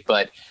artistic,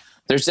 but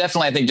there's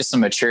definitely, I think, just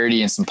some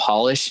maturity and some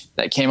polish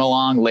that came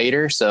along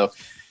later. So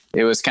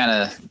it was kind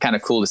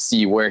of cool to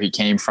see where he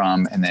came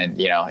from, and then,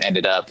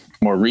 ended up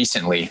more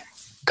recently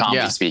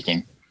comedically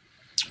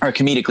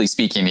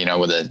speaking,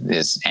 with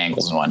his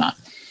angles and whatnot.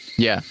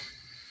 Yeah.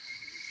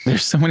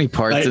 There's so many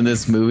parts in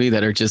this movie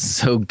that are just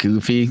so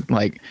goofy.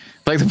 Like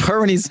the part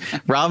when he's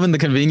robbing the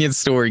convenience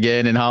store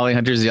again, and Holly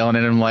Hunter's yelling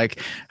at him like,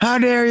 "How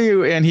dare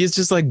you!" And he's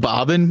just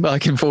bobbing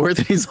back and forth.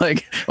 And he's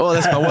like, "Oh,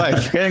 that's my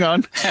wife. Hang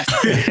on,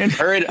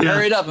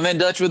 hurry up! I'm in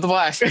Dutch with the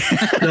wife."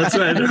 That's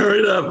right.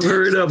 Hurry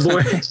up,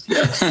 boy.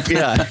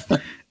 Yeah.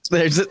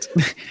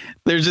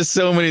 There's just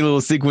so many little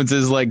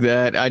sequences like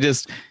that.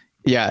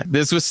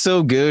 This was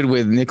so good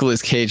with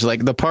Nicolas Cage.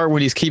 Like the part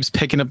when he keeps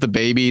picking up the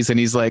babies and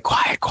he's like,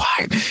 quiet.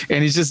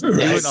 And he's just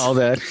doing all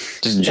that.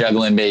 Just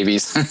juggling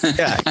babies.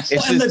 Yeah.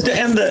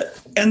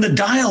 And the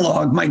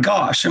dialogue, my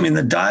gosh. I mean,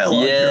 the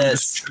dialogue. Yes. I'm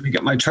just trying to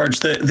get my charge.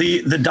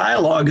 The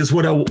dialogue is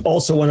what I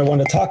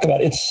want to talk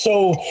about. It's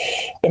so,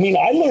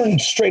 I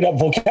learned straight up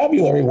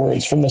vocabulary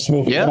words from this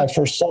movie when I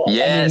first saw it.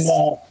 Yes.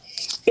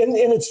 And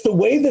it's the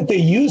way that they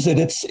use it.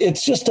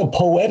 It's just a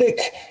poetic,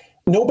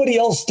 nobody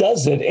else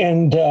does it.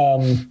 And,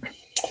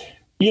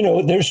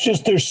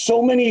 there's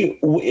so many,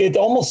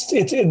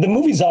 the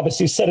movie's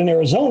obviously set in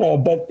Arizona,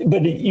 but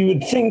you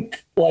would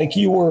think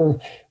you were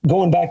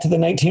going back to the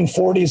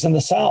 1940s in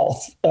the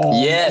South.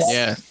 Yes.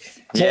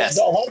 Yes.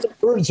 A lot of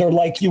the words are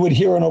like you would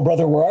hear in Oh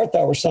Brother, Where Art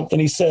Thou or something.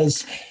 He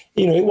says,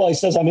 he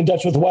says, I'm in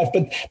Dutch with the wife,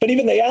 but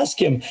even they ask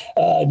him,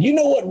 do you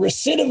know what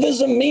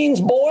recidivism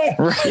means, boy?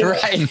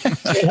 Right.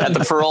 At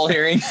the parole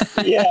hearing.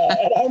 Yeah.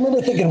 And I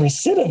remember thinking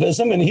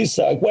recidivism, and he's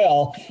like,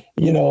 well,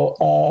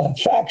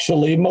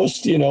 factually,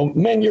 most,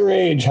 men your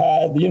age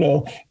had,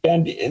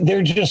 and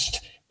they're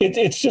just,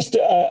 it's just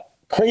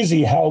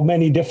crazy how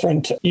many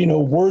different,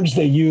 words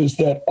they use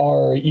that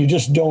you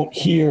just don't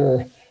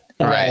hear.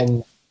 Right.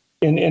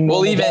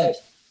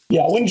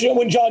 Yeah, when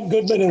John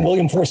Goodman and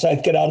William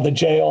Forsythe get out of the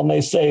jail and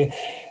they say,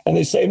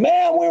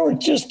 man, we were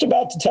just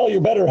about to tell your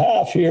better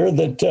half here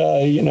that,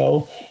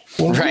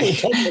 when we were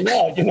taking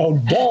out,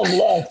 dumb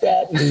luck,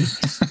 that. And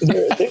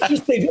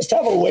they just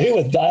have a way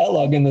with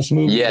dialogue in this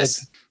movie.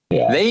 Yes.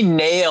 They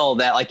nail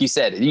that. Like you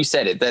said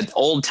it, that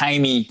old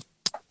timey,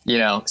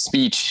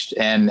 speech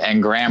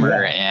and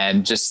grammar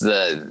and just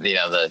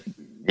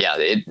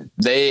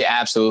they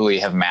absolutely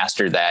have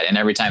mastered that. And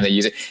every time they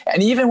use it,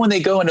 and even when they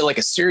go into like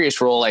a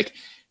serious role, like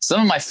some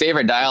of my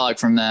favorite dialogue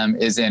from them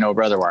is in "Oh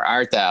Brother, Where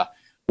Art Thou?"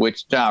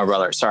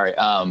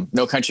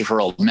 No Country for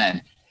Old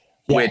Men,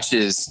 which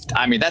is,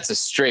 that's a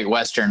straight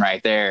Western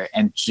right there.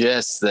 And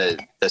just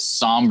the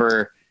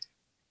somber,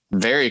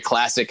 very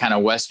classic kind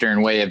of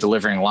Western way of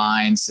delivering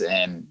lines.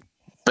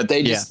 But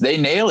they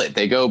nail it.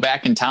 They go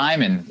back in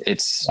time and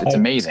it's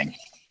amazing.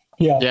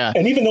 Yeah.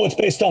 And even though it's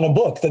based on a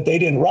book that they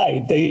didn't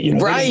write, they didn't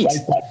write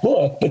that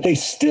book, but they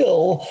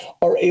still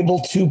are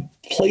able to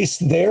place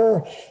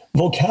their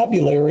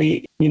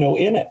vocabulary,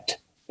 in it.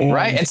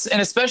 Right.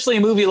 And especially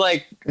a movie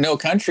like No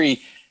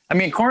Country.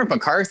 Cormac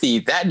McCarthy,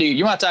 that dude,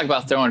 you want to talk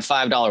about throwing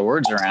 $5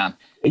 words around.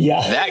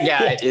 Yeah. That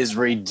guy is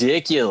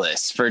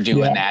ridiculous for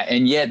doing that.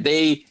 And yet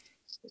they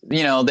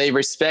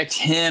respect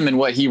him and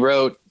what he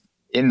wrote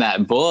in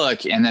that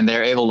book. And then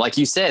they're able, like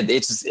you said,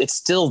 it's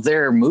still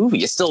their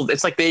movie. It's still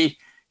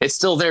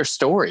their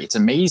story. It's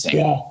amazing.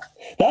 Yeah.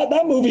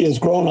 That movie has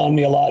grown on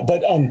me a lot,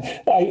 but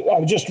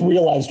I just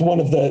realized one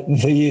of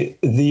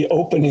the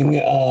opening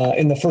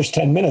in the first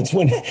 10 minutes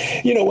when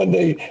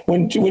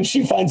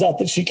she finds out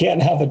that she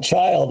can't have a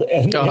child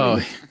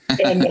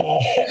and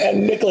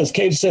Nicolas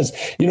Cage says,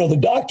 the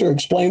doctor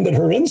explained that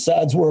her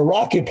insides were a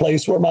rocky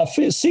place where my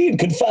seed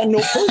could find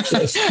no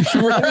purchase.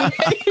 Right?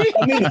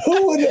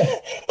 Who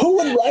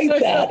would write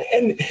that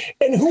and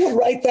who would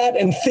write that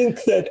and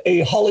think that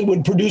a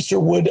Hollywood producer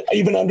would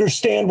even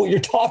understand what you're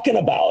talking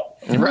about?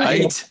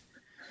 Right.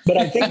 But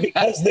I think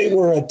because they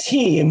were a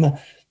team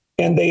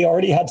and they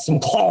already had some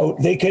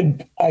clout,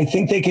 I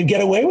think they could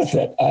get away with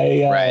it.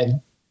 Right.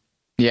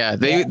 Yeah,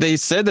 they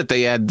said that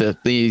they had the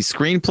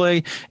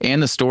screenplay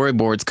and the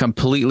storyboards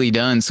completely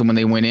done. So when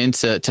they went in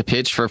to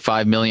pitch for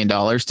 $5 million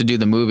to do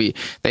the movie,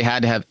 they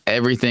had to have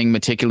everything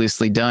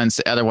meticulously done.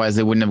 So otherwise,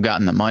 they wouldn't have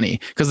gotten the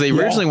money, because they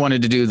originally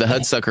wanted to do the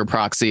Hudsucker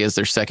Proxy as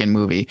their second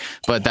movie.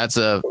 But that's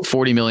a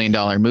 $40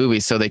 million movie,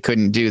 so they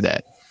couldn't do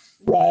that.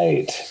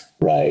 Right.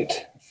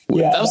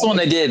 Yeah, that was the one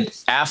they did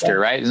after,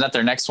 right? Isn't that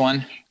their next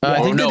one?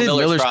 I think they did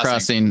Miller's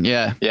Crossing.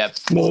 Yeah. Yep.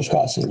 Miller's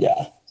Crossing.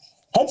 Yeah.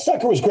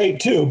 Hudsucker was great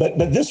too, but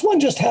this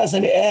one just has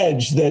an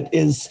edge that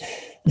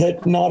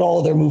not all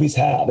of their movies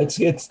have.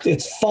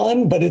 It's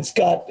fun, but it's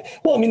got,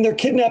 they're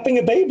kidnapping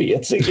a baby.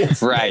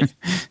 It's right.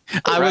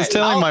 I was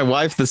telling my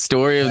wife the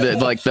story of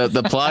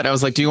the plot. I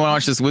was like, do you want to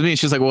watch this with me? And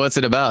she was like, well, what's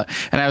it about?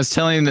 And I was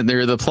telling them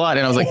the plot,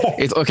 and I was like,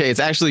 it's okay. It's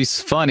actually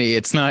funny.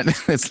 It's not bad.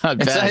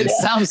 It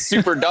sounds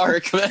super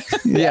dark.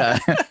 Yeah.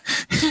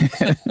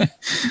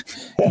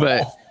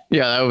 But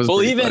yeah, that was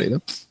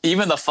funny.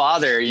 Even the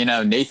father,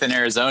 Nathan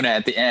Arizona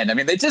at the end.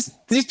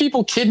 These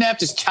people kidnapped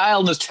his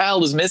child, and his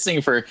child was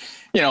missing for,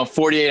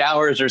 48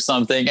 hours or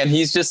something. And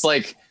he's just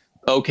like,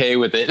 okay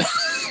with it.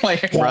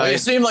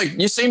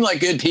 You seem like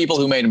good people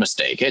who made a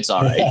mistake. It's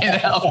all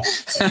right.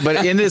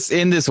 But in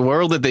this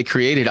world that they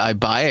created, I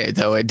buy it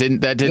though. That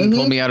didn't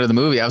pull me out of the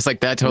movie. I was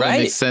like, that totally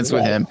makes sense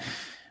with him.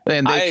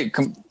 And I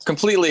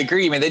completely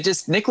agree.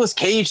 Nicolas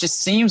Cage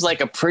just seems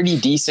like a pretty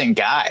decent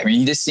guy.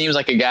 He just seems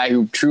like a guy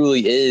who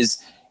truly is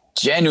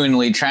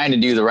genuinely trying to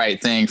do the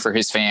right thing for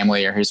his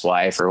family or his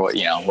wife or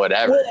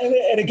whatever.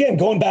 Well, and again,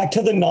 going back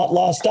to the not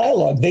lost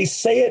dialogue, they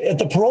say it at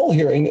the parole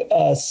hearing,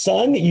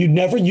 son, you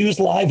never use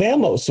live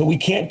ammo, so we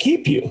can't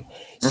keep you.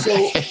 So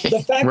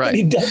the fact that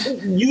he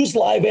doesn't use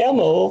live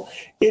ammo,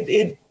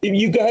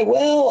 you go,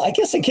 well, I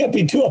guess I can't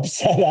be too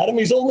upset at him.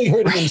 He's only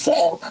hurting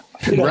himself.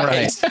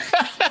 Right.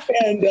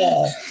 And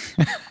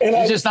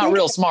he's just not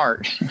real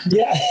smart.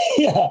 Yeah.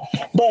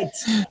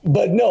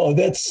 But no,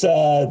 that's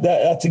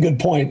a good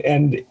point.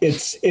 And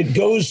it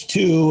goes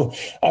to,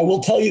 I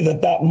will tell you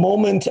that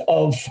moment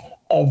of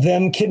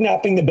them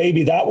kidnapping the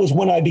baby, that was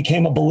when I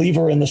became a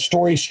believer in the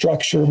story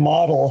structure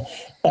model.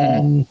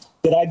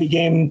 That I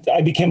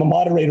became a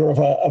moderator of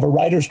a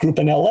writers group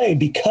in LA,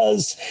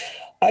 because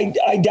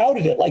I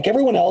doubted it. Like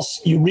everyone else,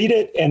 you read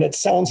it and it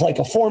sounds like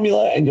a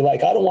formula, and you're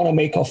like, I don't want to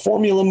make a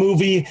formula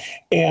movie,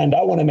 and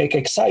I want to make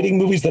exciting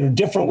movies that are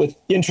different with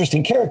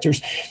interesting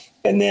characters.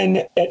 And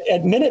then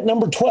at minute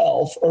number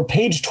 12 or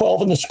page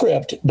 12 in the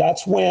script,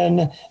 that's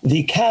when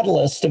the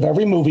catalyst of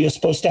every movie is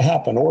supposed to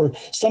happen, or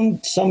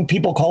some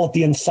people call it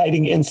the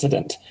inciting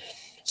incident.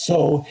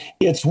 So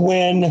it's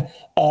when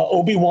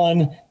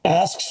Obi-Wan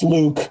asks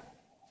Luke,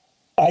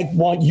 I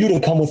want you to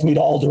come with me to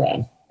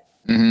Alderaan.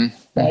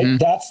 Mm-hmm. right?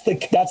 That's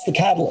the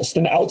catalyst,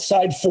 an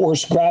outside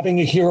force grabbing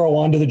a hero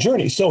onto the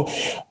journey. So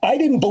I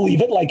didn't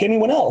believe it like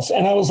anyone else.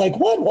 And I was like,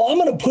 what? Well, I'm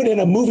going to put in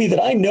a movie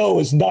that I know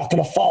is not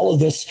going to follow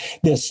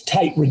this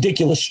tight,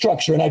 ridiculous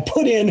structure. And I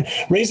put in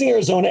Raising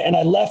Arizona, and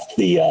I left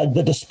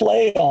the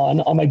display on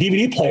my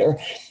DVD player.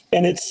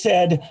 And it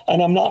said,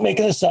 and I'm not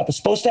making this up, it's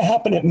supposed to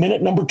happen at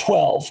minute number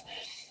 12.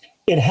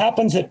 It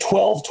happens at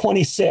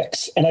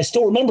 12:26, and I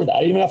still remember that. I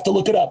didn't even have to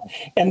look it up.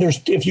 And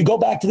if you go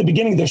back to the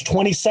beginning, there's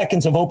 20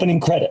 seconds of opening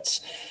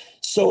credits.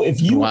 So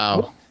if you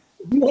want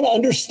to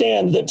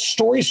understand that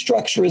story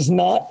structure is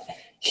not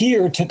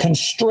here to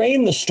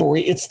constrain the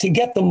story, it's to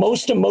get the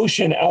most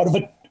emotion out of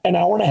an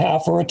hour and a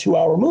half or a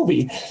 2-hour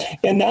movie.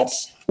 And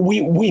that's,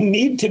 we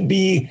need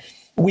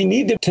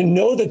to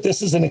know that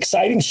this is an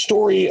exciting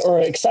story or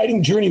an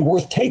exciting journey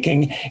worth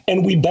taking,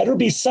 and we better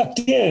be sucked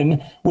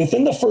in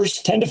within the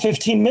first 10 to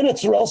 15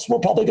 minutes, or else we're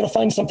probably going to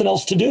find something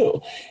else to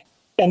do.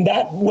 And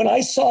that, when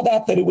I saw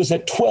that it was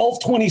at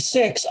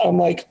 12:26, I'm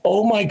like,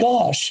 oh my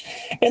gosh.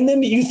 And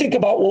then you think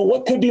about, well,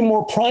 what could be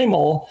more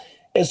primal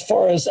as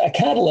far as a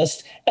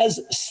catalyst as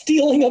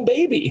stealing a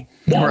baby?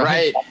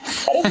 Right.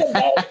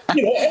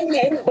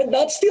 But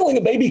not stealing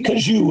a baby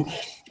because you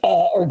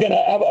are going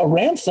to have a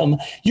ransom.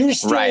 You're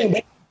stealing a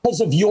baby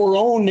because of your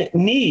own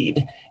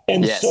need.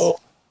 And so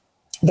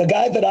the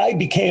guy that I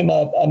became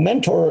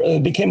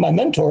became my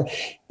mentor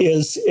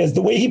is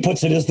the way he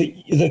puts it is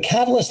the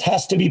catalyst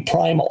has to be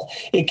primal.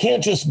 It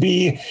can't just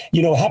be,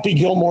 Happy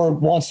Gilmore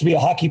wants to be a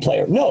hockey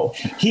player. No,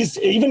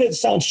 even it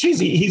sounds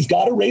cheesy, he's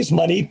got to raise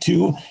money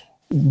to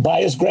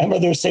buy his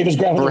grandmother, save his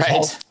grandmother's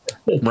house.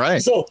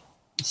 Right. So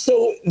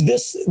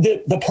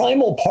the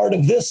primal part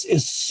of this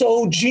is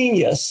so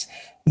genius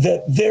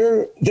that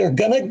they're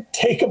gonna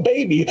take a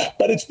baby,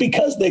 but it's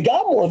because they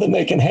got more than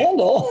they can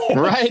handle.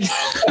 Right.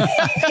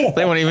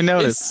 They won't even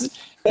notice.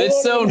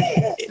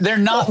 They're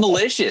not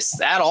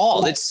malicious at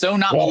all. It's so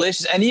not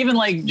malicious. And even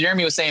like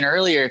Jeremy was saying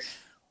earlier,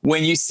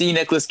 when you see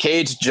Nicolas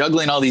Cage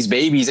juggling all these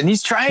babies and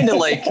he's trying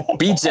to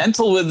be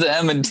gentle with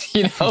them and,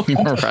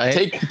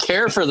 take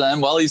care for them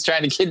while he's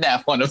trying to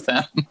kidnap one of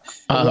them.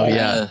 Oh,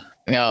 yeah.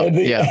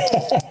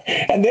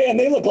 And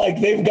they look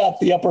like they've got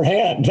the upper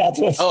hand. That's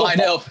what's I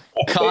know,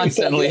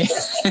 constantly.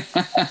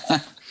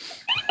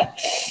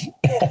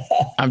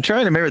 I'm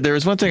trying to remember. There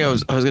was one thing I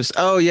was going to say.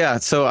 Oh yeah.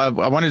 So I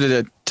wanted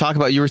to talk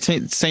about, you were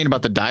saying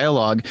about the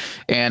dialogue,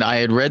 and I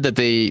had read that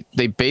they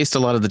based a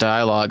lot of the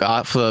dialogue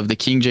off of the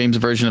King James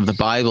version of the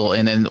Bible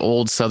and then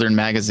old Southern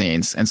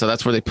magazines. And so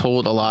that's where they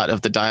pulled a lot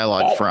of the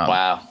dialogue from.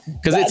 Wow.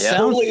 Because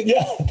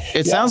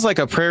it sounds like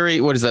a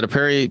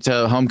prairie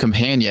to home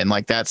companion,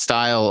 like that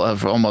style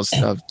of almost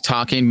of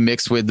talking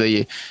mixed with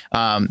the,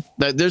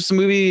 there's a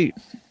movie,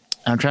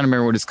 I'm trying to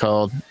remember what it's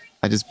called.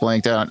 I just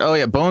blanked out. Oh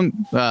yeah. Bone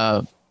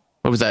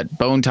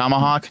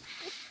Tomahawk.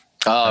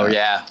 Oh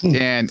yeah.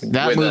 And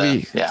that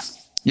movie,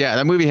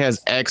 that movie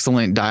has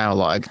excellent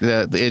dialogue.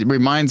 It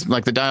reminds,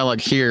 like the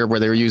dialogue here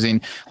where they were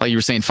using, like you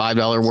were saying,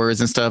 $5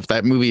 words and stuff.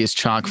 That movie is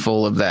chock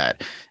full of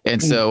that.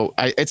 And so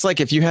it's like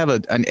if you have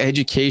an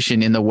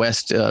education in the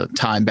West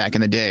time back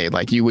in the day,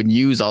 like you would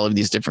use all of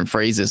these different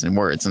phrases and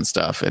words and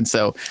stuff. And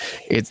so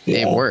it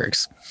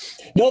works.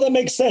 No, that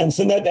makes sense.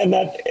 And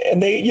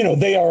they,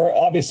 they are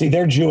obviously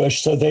they're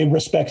Jewish, so they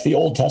respect the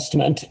Old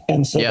Testament.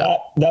 And so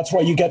that's why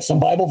you get some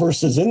Bible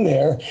verses in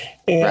there.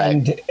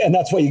 And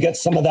that's why you get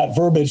some of that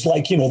verbiage,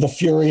 like, the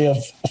fury of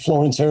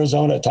Florence,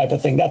 Arizona type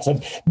of thing. That's a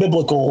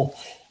biblical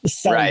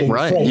sounding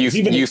phrase.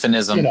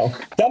 Euphemism.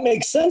 That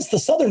makes sense. The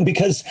Southern,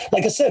 because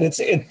like I said,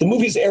 the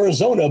movie's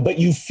Arizona, but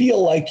you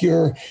feel like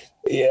you're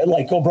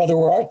like, oh brother,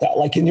 where art thou?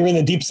 Like, and you're in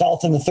the deep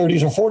South in the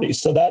 30s or 40s.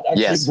 So that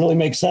actually really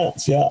makes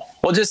sense. Yeah.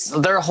 Well,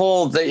 just their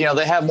whole, they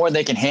have more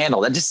they can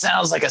handle. That just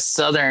sounds like a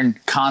Southern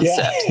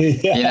concept.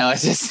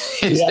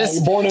 It's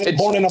just born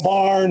in a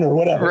barn or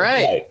whatever.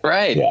 Right.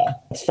 Yeah.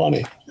 It's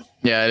funny.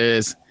 Yeah, it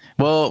is.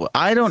 Well,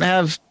 I don't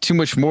have too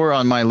much more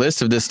on my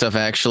list of this stuff,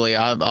 actually.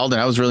 Alden,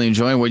 I was really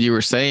enjoying what you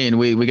were saying.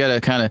 We got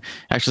to kind of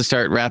actually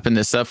start wrapping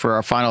this up for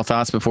our final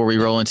thoughts before we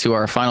roll into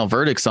our final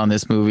verdicts on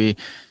this movie.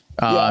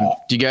 Do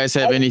you guys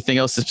have anything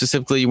else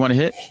specifically you want to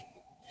hit?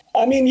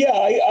 I mean,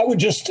 I would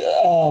just,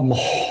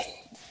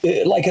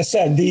 like I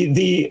said,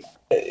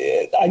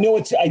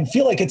 I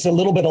feel like it's a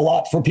little bit a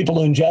lot for people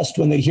to ingest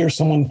when they hear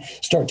someone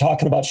start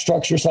talking about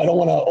structure. So I don't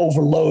want to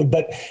overload,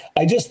 but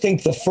I just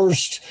think the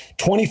first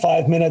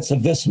 25 minutes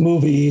of this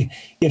movie,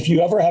 if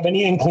you ever have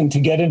any inkling to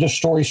get into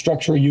story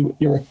structure,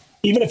 you're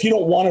even if you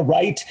don't want to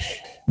write,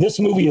 this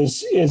movie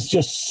is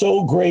just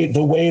so great.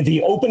 The way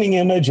the opening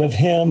image of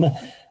him,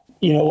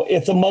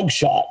 it's a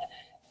mugshot,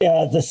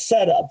 the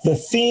setup, the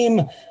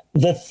theme,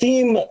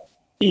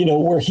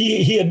 where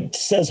he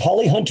says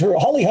Holly Hunter.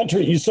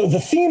 So the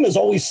theme is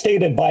always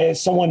stated by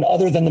someone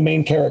other than the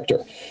main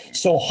character.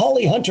 So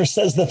Holly Hunter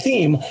says the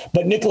theme,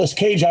 but Nicolas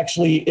Cage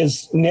actually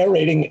is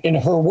narrating in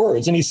her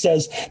words. And he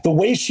says, the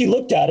way she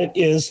looked at it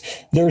is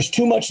there's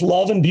too much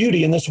love and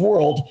beauty in this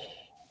world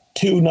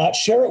to not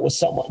share it with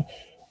someone.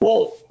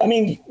 Well, I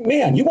mean,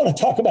 man, you want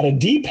to talk about a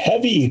deep,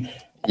 heavy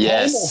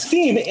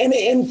theme.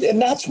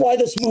 And that's why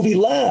this movie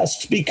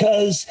lasts,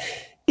 because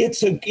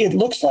it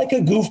looks like a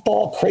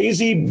goofball,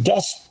 crazy,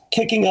 dust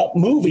kicking up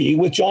movie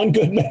with John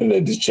Goodman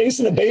and just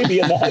chasing a baby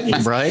in the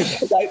Huggies. Right.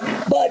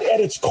 But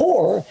at its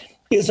core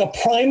is a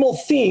primal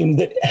theme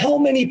that how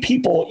many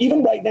people,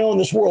 even right now in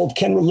this world,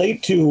 can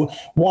relate to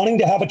wanting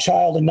to have a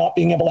child and not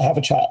being able to have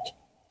a child.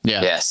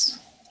 Yeah. Yes.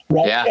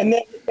 Right. Yeah.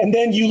 And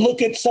then you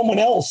look at someone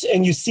else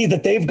and you see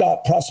that they've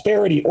got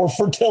prosperity or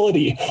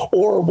fertility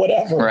or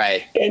whatever.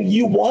 Right. And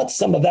you want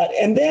some of that.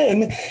 And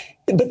then,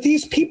 but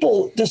these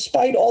people,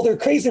 despite all their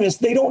craziness,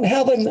 they don't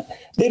have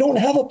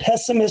a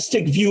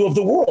pessimistic view of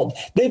the world.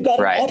 They've got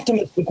an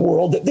optimistic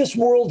world, that this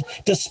world,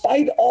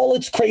 despite all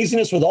its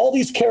craziness with all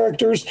these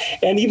characters,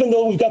 and even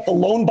though we've got the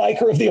lone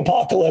biker of the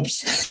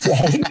apocalypse,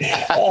 right?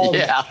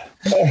 Yeah.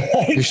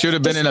 Right? You should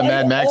have been in a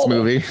Mad Max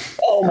movie.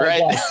 Oh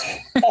my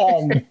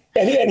God.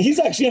 And he's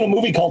actually in a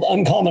movie called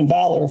Uncommon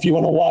Valor, if you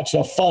want to watch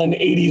a fun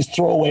 80s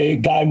throwaway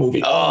guy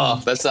movie.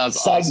 Oh, that sounds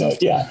Side awesome. note,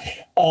 yeah.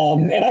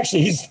 And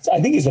actually, I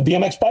think he's a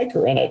BMX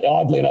biker in it,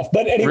 oddly enough.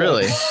 But anyway.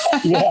 Really?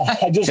 Yeah,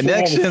 I just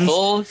Connections.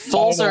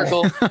 Full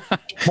circle.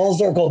 Full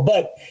circle.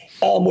 But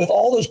with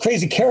all those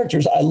crazy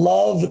characters, I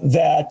love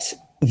that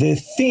the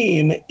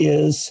theme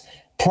is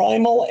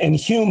primal and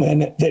human,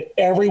 that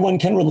everyone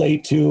can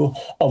relate to,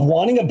 of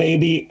wanting a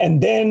baby,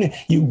 and then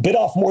you bit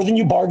off more than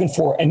you bargained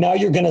for, and now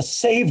you're going to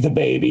save the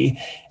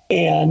baby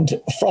and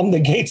from the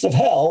gates of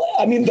hell.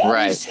 I mean,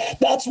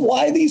 that's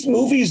why these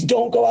movies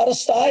don't go out of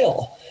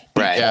style.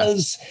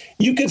 Because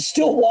you could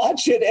still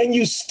watch it and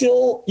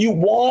you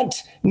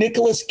want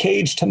Nicolas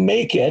Cage to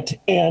make it.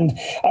 And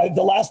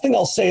the last thing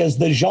I'll say is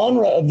the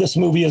genre of this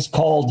movie is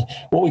called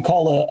what we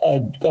call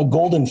a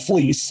golden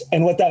fleece.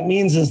 And what that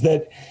means is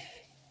that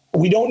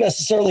we don't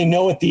necessarily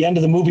know at the end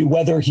of the movie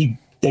whether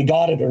they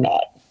got it or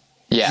not.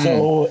 Yeah.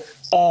 So,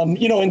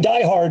 in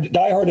Die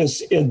Hard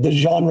is the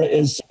genre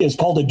is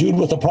called a dude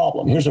with a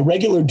problem. Here's a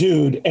regular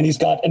dude and he's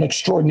got an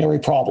extraordinary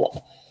problem.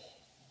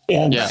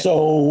 And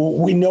so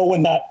we know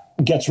when that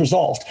gets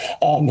resolved.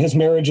 His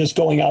marriage is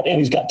going out and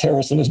he's got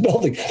terrorists in his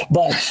building.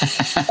 But,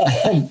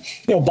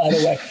 by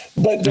the way,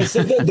 but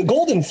the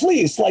golden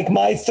fleece, like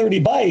my 30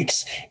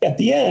 bikes at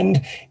the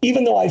end,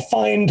 even though I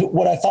find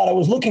what I thought I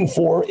was looking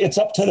for, it's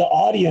up to the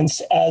audience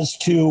as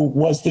to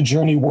was the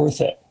journey worth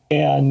it.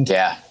 And,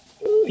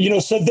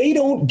 so they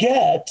don't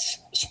get,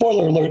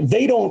 spoiler alert,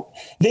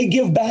 they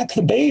give back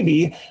the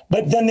baby,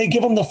 but then they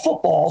give him the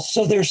football.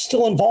 So they're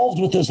still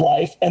involved with his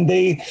life and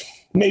they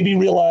maybe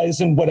realize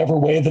in whatever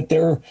way that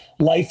their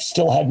life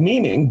still had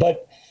meaning.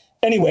 But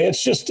anyway,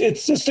 it's just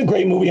a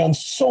great movie on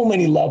so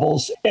many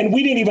levels. And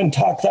we didn't even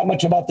talk that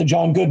much about the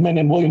John Goodman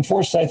and William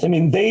Forsythe. I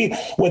mean,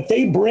 what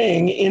they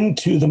bring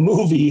into the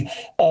movie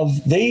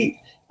of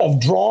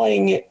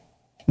drawing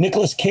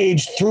Nicolas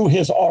Cage through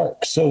his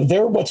arc. So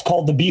they're what's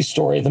called the B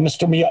story, the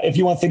Mr. Miyagi, if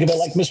you want to think of it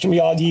like Mr.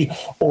 Miyagi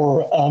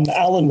or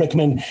Alan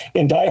Rickman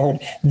in Die Hard.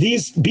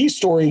 These B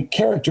story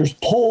characters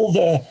pull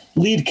the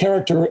lead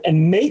character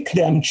and make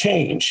them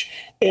change.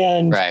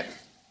 And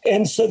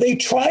so they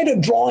try to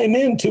draw him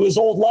into his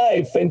old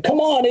life. And come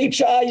on,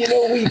 HI,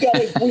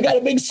 we got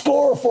a big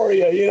score for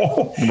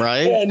you,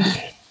 Right.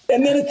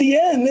 And then at the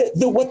end,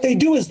 what they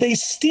do is they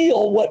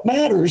steal what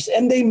matters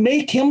and they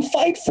make him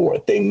fight for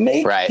it. They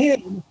make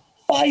him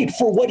fight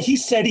for what he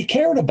said he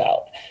cared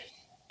about.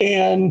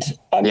 And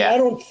I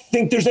don't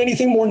think there's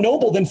anything more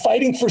noble than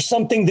fighting for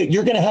something that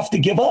you're going to have to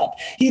give up.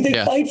 They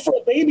fight for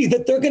a baby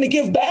that they're going to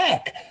give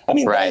back. I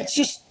mean, it's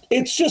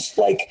just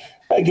like,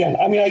 again,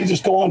 I mean, I can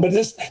just go on, but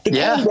the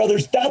Coen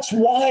brothers, that's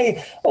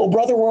why, Oh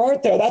Brother, Where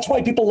Art Thou? That's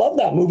why people love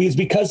that movie, is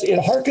because it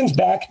harkens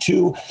back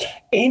to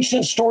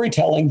ancient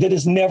storytelling that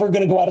is never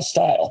going to go out of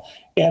style.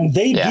 And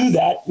they do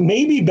that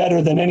maybe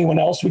better than anyone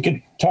else. We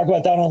could talk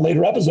about that on a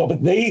later episode,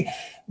 but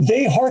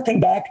they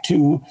harken back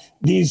to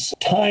these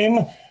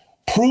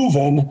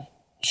time-proven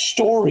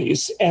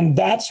stories, and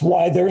that's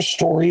why their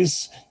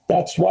stories.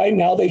 That's why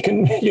now they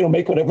can,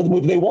 make whatever the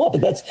movie they want.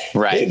 But that's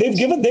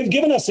they've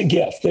given us a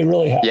gift. They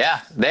really have.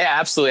 Yeah, they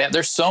absolutely have.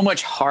 There's so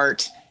much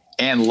heart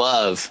and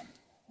love,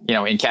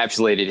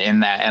 encapsulated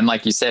in that. And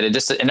like you said,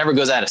 it never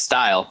goes out of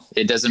style.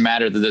 It doesn't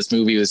matter that this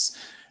movie was,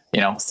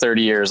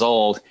 30 years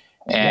old,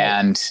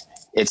 and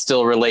it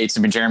still relates.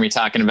 I mean, Jeremy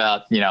talking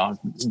about,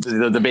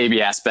 the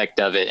baby aspect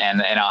of it.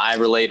 And I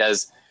relate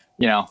as,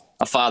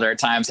 a father at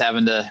times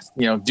having to,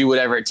 do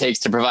whatever it takes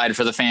to provide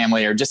for the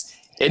family, or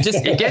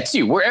it gets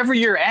you wherever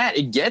you're at.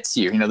 It gets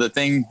you, the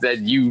thing that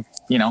you,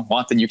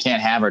 want that you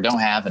can't have or don't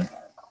have. And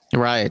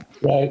right.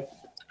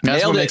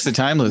 That's what makes it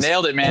timeless.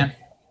 Nailed it, man.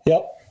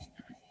 Yep.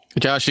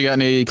 Josh, you got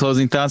any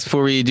closing thoughts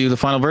before we do the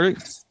final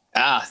verdict?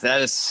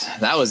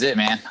 That was it,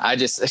 man.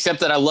 Except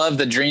that I love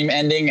the dream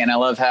ending, and I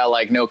love how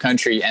like No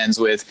Country ends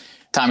with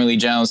Tommy Lee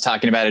Jones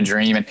talking about a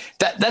dream, and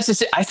that's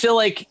just it. I feel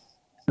like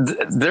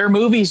their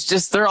movies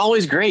they're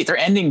always great. Their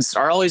endings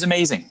are always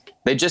amazing.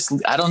 They just,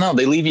 I don't know,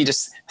 they leave you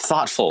just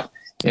thoughtful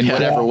in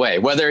whatever way,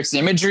 whether it's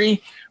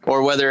imagery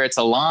or whether it's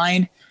a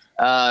line.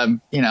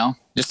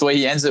 just the way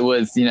he ends it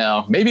with,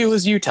 maybe it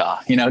was Utah,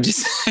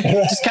 just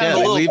kind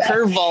of a little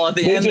curveball at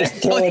the end. Just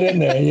throw it in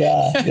there.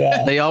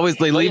 Yeah.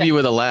 They leave you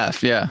with a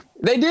laugh. Yeah.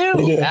 They do.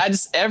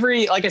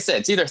 Like I said,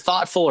 it's either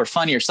thoughtful or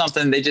funny or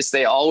something.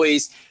 They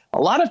always, a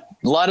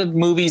lot of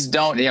movies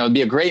don't, it'd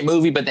be a great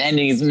movie, but the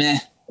ending is meh,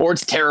 or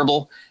it's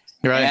terrible.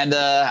 Right. And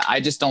I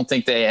just don't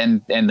think they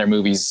end their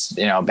movies,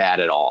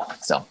 bad at all.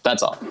 So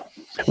that's all.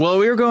 Well,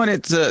 we were going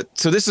into,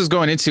 so this is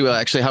going into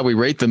actually how we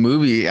rate the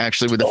movie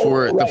actually with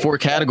the four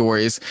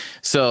categories.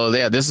 So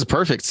yeah, this is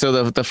perfect.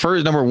 So the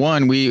first number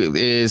one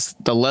is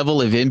the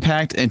level of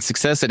impact and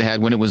success it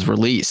had when it was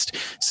released.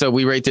 So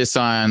we rate this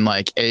on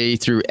like A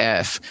through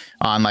F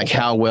on like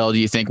how well do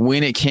you think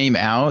when it came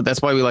out.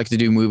 That's why we like to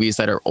do movies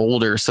that are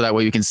older, so that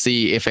way we can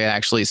see if it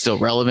actually is still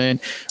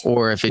relevant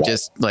or if it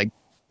just like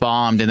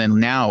bombed and then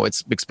now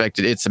it's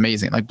expected it's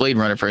amazing, like Blade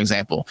Runner, for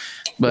example.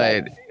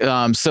 But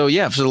so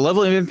the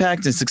level of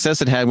impact and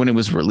success it had when it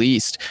was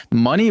released,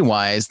 money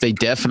wise,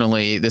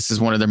 this is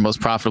one of their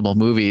most profitable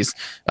movies.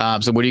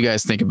 So what do you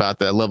guys think about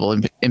the level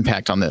of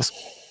impact on this?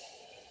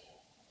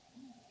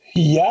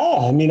 Yeah,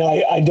 I mean,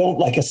 I don't,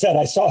 like I said,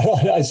 I saw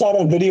it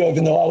on video,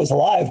 even though I was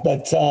alive,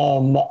 but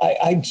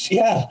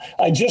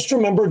I just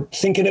remember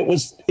thinking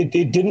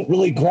it didn't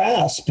really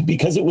grasp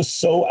because it was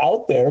so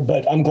out there,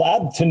 but I'm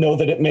glad to know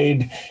that it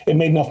made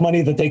enough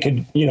money that they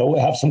could,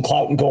 have some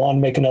clout and go on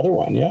and make another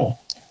one. Yeah.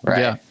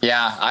 Right.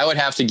 Yeah. I would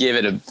have to give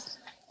it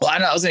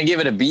I was going to give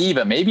it a B,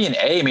 but maybe an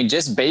A. I mean,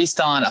 just based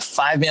on a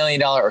 $5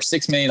 million or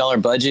 $6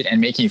 million budget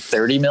and making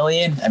 $30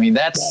 million. I mean,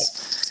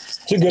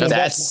 it's a good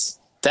investment.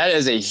 That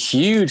is a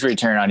huge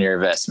return on your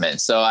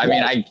investment. So, I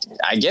mean,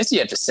 I guess you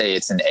have to say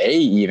it's an A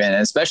even,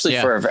 especially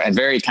for a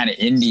very kind of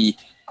indie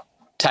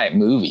type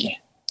movie.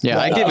 Yeah,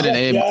 I give it an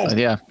A.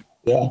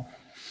 Yeah.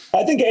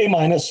 I think A-.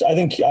 I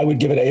think I would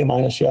give it A-.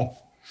 Yeah.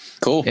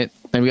 Cool.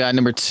 And we got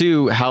number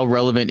two, how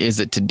relevant is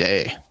it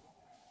today?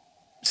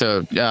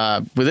 So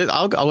with it,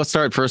 I'll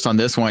start first on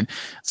this one.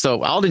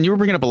 So Aldon, you were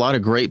bringing up a lot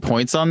of great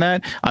points on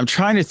that. I'm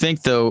trying to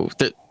think though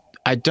that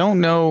I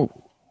don't know.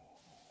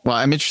 Well,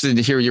 I'm interested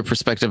to hear your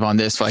perspective on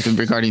this, like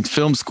regarding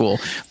film school.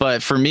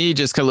 But for me,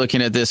 just kind of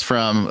looking at this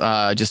from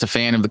just a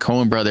fan of the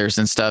Coen brothers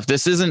and stuff,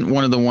 this isn't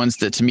one of the ones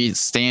that to me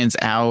stands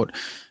out.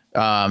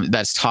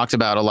 That's talked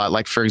about a lot.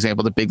 Like, for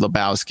example, The Big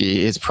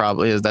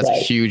Lebowski that's a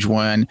huge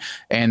one.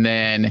 And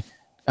then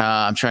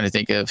I'm trying to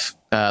think of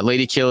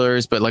Lady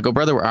Killers, but like Oh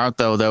Brother Where Art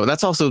Thou, though,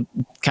 that's also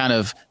kind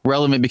of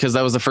relevant because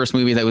that was the first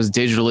movie that was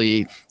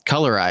digitally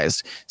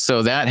colorized.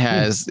 So that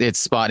has its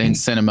spot in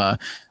cinema.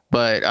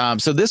 But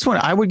so this one,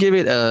 I would give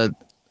it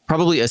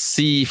probably a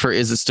C for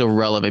is it still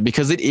relevant,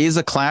 because it is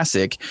a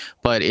classic,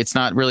 but it's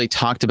not really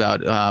talked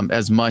about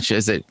as much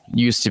as it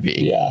used to be.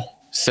 Yeah.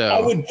 So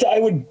I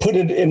would put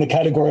it in the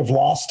category of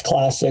lost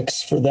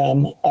classics for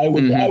them.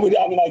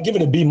 I'd give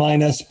it a B-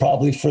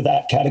 probably for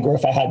that category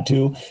if I had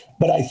to.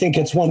 But I think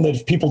it's one that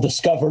if people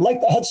discover,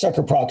 like the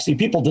Hudsucker Proxy,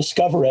 people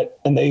discover it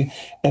and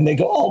they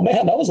go, oh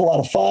man, that was a lot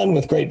of fun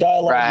with great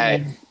dialogue.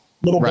 Right.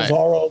 Little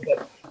bizarro,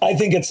 but I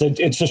think it's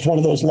just one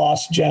of those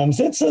lost gems.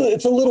 It's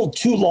a little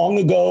too long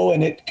ago,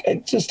 and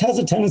it just has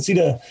a tendency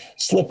to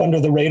slip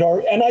under the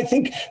radar. And I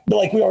think,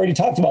 like we already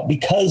talked about,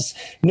 because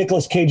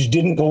Nicolas Cage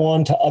didn't go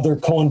on to other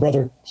Coen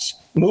Brothers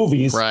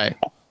movies, right?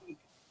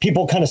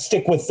 People kind of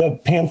stick with the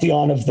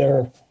pantheon of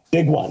their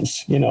big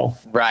ones,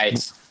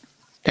 Right.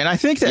 And I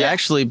think that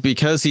actually,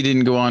 because he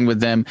didn't go on with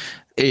them,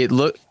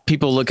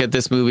 people look at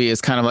this movie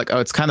as kind of like, oh,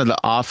 it's kind of the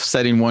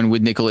offsetting one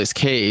with Nicolas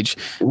Cage,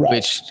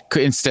 which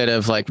instead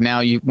of like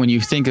now when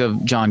you think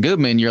of John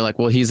Goodman, you're like,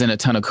 well, he's in a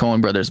ton of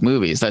Coen Brothers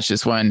movies. That's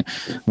just one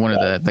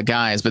of the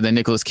guys. But then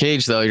Nicolas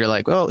Cage, though, you're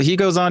like, well, he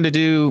goes on to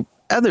do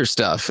other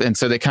stuff. And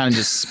so they kind of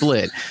just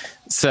split.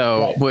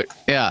 So, but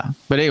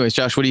anyways,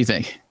 Josh, what do you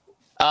think?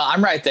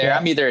 I'm right there.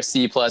 I'm either a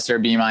C+ or a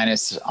B-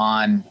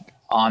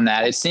 on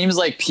that. It seems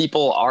like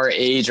people our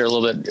age or a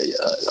little bit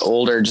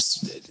older,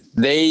 just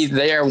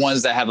they are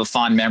ones that have a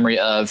fond memory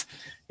of,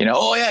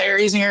 oh yeah,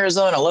 Raising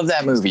Arizona, I love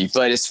that movie.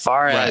 But as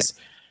far as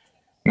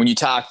when you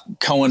talk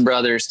Coen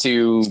Brothers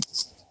to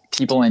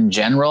people in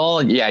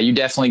general, you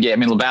definitely get,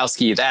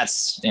 Lebowski,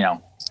 that's, you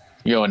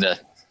go into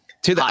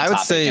Hot I would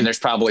Topic, say, and there's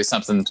probably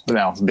something,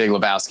 Big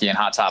Lebowski and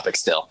Hot Topic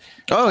still.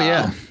 Oh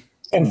yeah.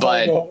 And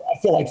Fargo, I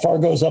feel like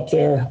Fargo's up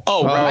there.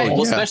 Oh, right.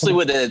 Well, especially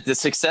with the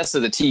success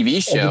of the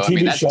TV show.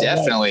 That's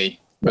definitely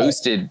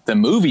boosted the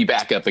movie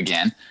back up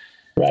again.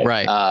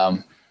 Right.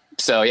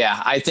 So,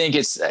 I think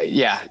it's,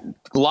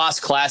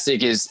 Lost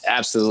Classic is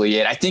absolutely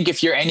it. I think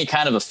if you're any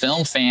kind of a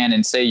film fan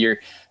and say you're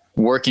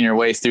working your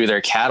way through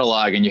their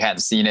catalog and you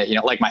hadn't seen it,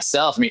 like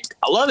myself,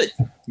 I love it.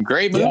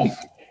 Great movie.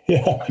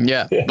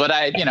 Yeah. But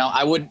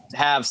I would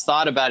have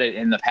thought about it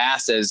in the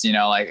past as,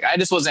 like I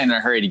just wasn't in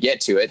a hurry to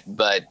get to it,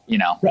 but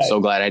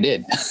so glad I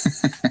did.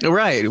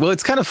 Right. Well,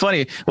 it's kind of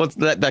funny. Well,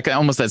 that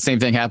almost that same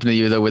thing happened to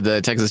you though with the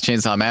Texas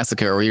Chainsaw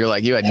Massacre, where you're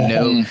like, you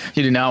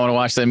did not want to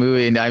watch that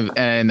movie,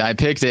 and I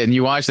picked it, and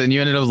you watched it, and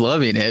you ended up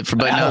loving it.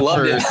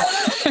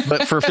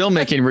 But for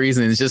filmmaking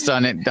reasons, just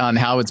on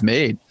how it's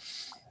made.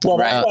 Well,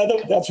 Right.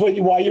 that's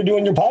why you're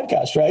doing your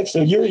podcast, right?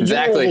 So you're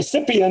Exactly. a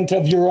recipient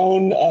of your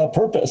own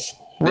purpose.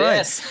 Right.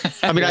 Yes.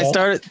 I mean, I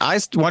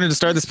wanted to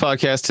start this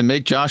podcast to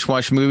make Josh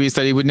watch movies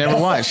that he would never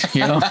watch,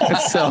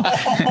 so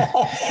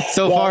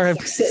far.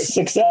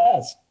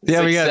 Success. Yeah,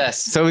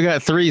 Success. we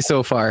got 3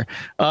 so far.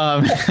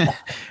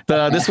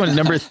 This one,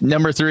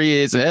 number 3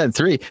 is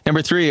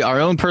number 3, our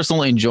own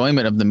personal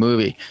enjoyment of the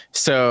movie.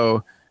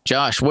 So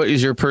Josh, what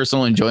is your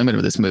personal enjoyment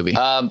of this movie?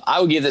 I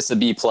would give this a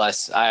B+.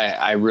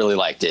 I really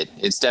liked it.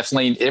 It's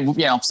definitely,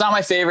 it's not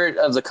my favorite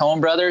of the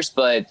Coen brothers,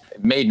 but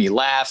it made me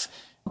laugh.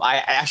 I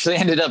actually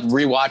ended up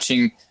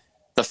rewatching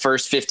the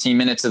first 15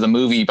 minutes of the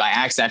movie by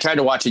accident. I tried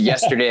to watch it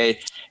yesterday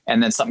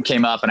and then something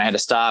came up and I had to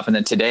stop. And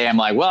then today I'm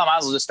like, well, I might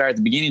as well just start at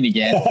the beginning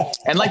again.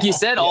 And like you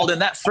said, Alden,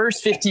 that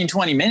first 15,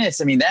 20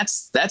 minutes, I mean,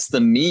 that's the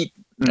meat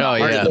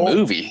part of the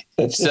movie.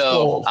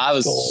 So I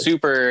was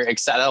super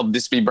excited. That'll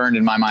just be burned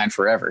in my mind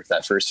forever,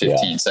 that first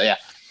 15. So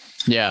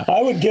yeah.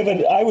 I would give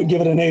it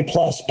an A++.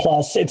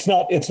 It's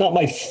not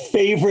my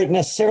favorite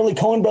necessarily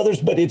Coen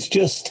brothers, but it's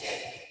just,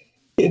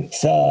 there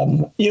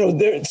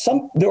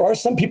are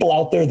some people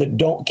out there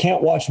that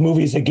can't watch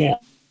movies again.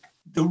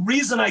 The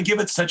reason I give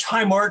it such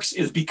high marks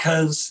is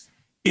because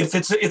if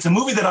it's a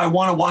movie that I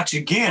want to watch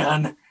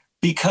again,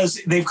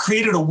 because they've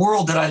created a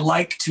world that I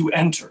like to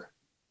enter.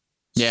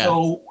 Yeah.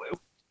 So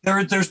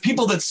there's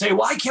people that say,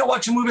 well, I can't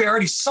watch a movie, I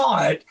already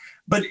saw it.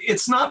 But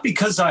it's not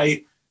because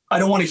I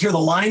don't want to hear the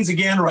lines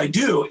again, or I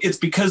do. It's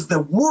because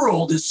the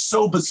world is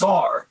so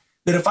bizarre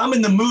that if I'm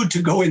in the mood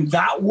to go in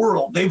that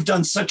world, they've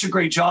done such a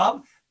great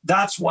job.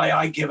 That's why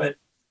I give it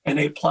an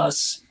A+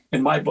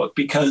 in my book,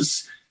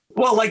 because,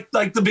 well, like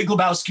The Big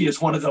Lebowski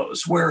is one of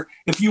those where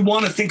if you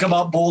want to think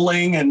about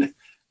bowling and,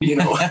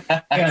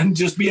 and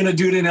just being a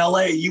dude in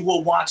LA, you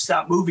will watch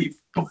that movie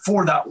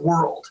before that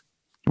world.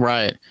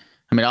 Right.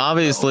 I mean,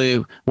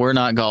 obviously we're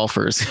not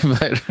golfers,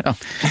 but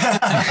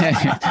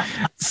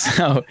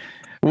so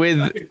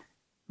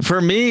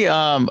for me,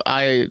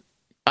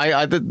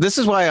 this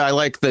is why I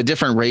like the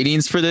different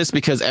ratings for this,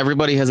 because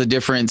everybody has a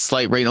different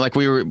slight rating. Like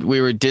we were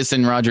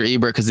dissing Roger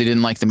Ebert because he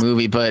didn't like the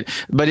movie, but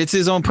it's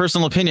his own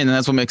personal opinion, and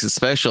that's what makes it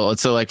special. And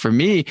so, like, for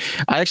me,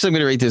 I actually am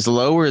going to rate this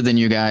lower than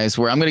you guys,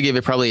 where I'm going to give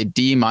it probably a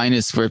D-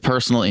 for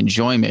personal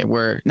enjoyment,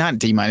 where not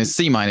D-,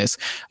 C-.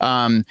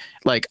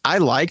 Like, I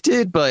liked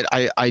it, but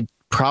I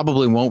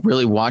probably won't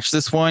really watch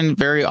this one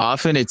very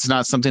often. It's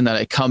not something that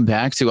I come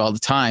back to all the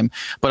time.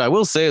 But I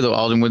will say, though,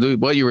 Alden, with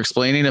what you were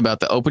explaining about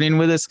the opening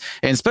with this,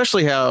 and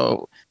especially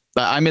how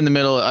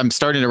I'm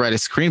starting to write a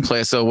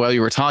screenplay. So while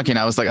you were talking,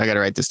 I was like, I got to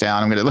write this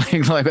down. I'm going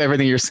to like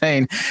everything you're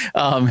saying.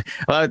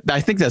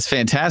 I think that's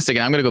fantastic.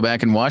 And I'm going to go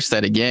back and watch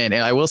that again.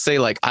 And I will say,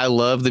 like, I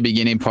love the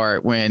beginning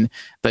part when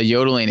the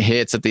yodeling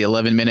hits at the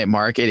 11-minute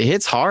mark. It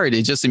hits hard.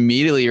 It just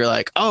immediately you're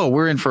like, oh,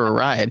 we're in for a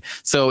ride.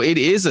 So it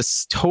is a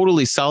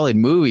totally solid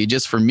movie.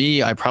 Just for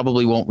me, I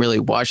probably won't really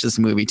watch this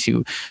movie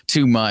too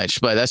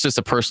much, but that's just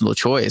a personal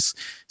choice.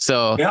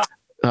 So yeah.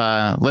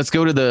 Let's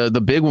go to the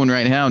big one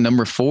right now.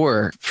 Number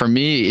 4 for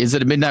me. Is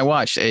it a midnight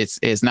watch?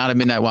 It's not a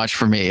midnight watch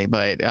for me,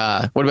 but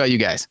what about you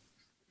guys?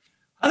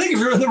 I think if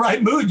you're in the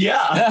right mood, yeah.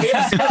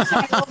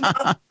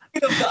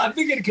 I'm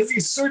thinking because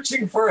he's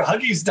searching for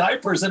Huggies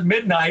diapers at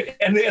midnight,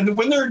 and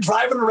when they're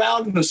driving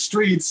around in the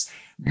streets,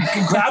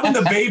 grabbing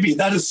the baby,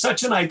 that is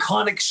such an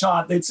iconic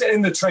shot. It's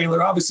in the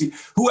trailer. Obviously,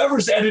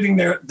 whoever's editing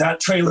that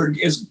trailer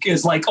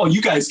is like, oh,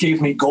 you guys gave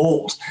me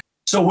gold.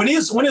 So when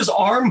his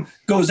arm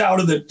goes out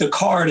of the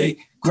car to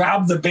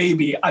grab the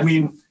baby, I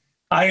mean,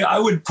 I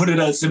would put it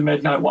as a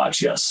midnight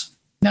watch. Yes.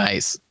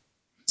 Nice.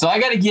 So I'm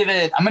going to give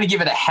it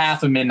a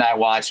half a midnight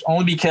watch,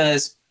 only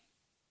because,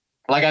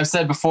 like I've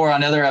said before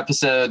on other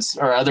episodes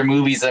or other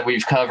movies that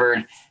we've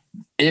covered,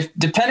 if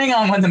depending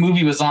on when the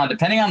movie was on,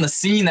 depending on the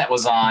scene that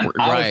was on, right,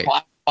 I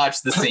would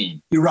watch the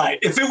scene. You're right.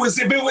 If he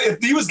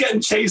was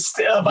getting chased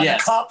by the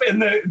cop in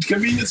the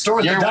convenience store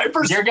with the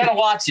diapers, you're going to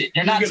watch it.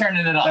 You're not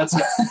turning it off.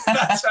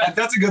 That's right.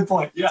 That's a good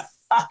point. Yeah.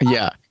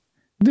 Yeah.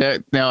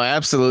 No,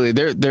 absolutely.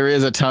 There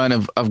is a ton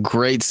of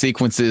great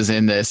sequences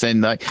in this,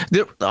 and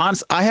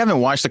honestly, I haven't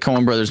watched the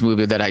Coen Brothers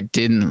movie that I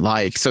didn't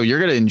like, so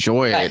you're gonna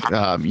enjoy it.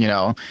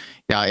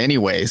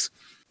 Anyways,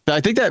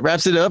 I think that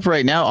wraps it up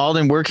right now.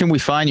 Alden, where can we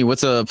find you?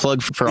 What's a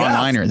plug for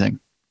online or anything?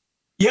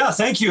 Yeah,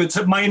 thank you.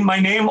 It's my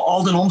name,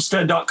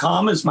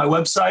 aldenolmstead.com is my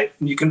website,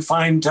 and you can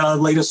find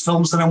latest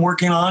films that I'm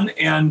working on.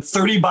 And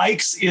 30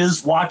 Bikes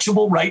is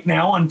watchable right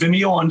now on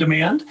Vimeo on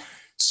demand.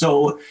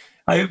 So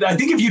I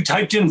think if you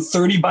typed in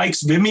 30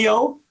 Bikes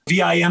Vimeo,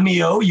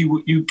 Vimeo,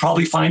 you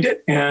probably find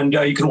it, and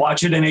you can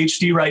watch it in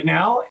HD right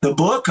now. The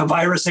book, A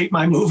Virus Ate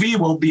My Movie,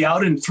 will be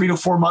out in 3 to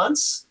 4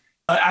 months.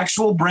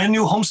 Actual brand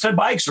new Homestead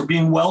bikes are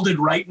being welded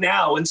right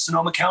now in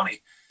Sonoma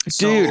County.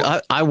 Dude,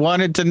 I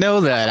wanted to know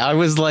that. I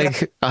was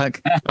like, oh,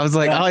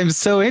 I'm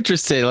so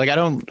interested. Like,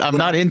 I'm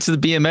not into the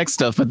BMX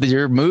stuff, but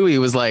your movie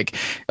was like,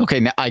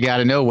 okay, now I got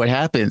to know what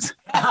happens.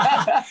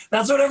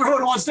 That's what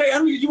everyone wants to.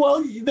 And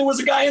well, there was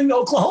a guy in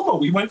Oklahoma.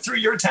 We went through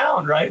your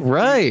town, right?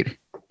 Right.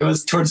 It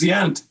was towards the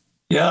end.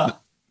 Yeah.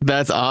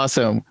 That's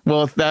awesome.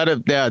 Well,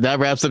 that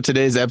wraps up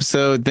today's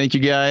episode. Thank you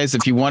guys.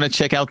 If you want to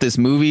check out this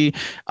movie,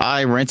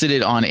 I rented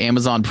it on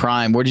Amazon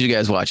Prime. Where did you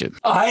guys watch it?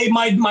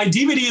 My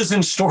DVD is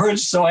in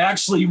storage, so I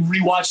actually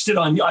rewatched it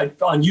on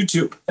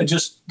YouTube. I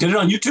just did it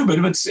on YouTube,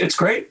 and it's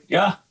great.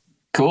 Yeah.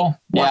 Cool.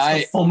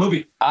 Watch the full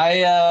movie.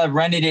 I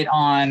rented it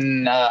on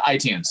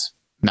iTunes.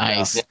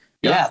 Nice.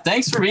 Yeah.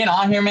 Thanks for being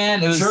on here,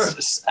 man. It was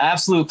an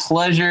absolute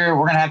pleasure.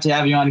 We're going to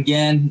have you on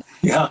again.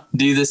 Yeah.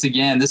 Do this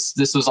again. This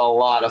was a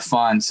lot of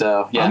fun.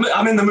 So yeah.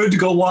 I'm in the mood to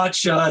go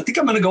watch. I think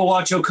I'm going to go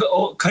watch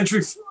No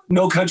Country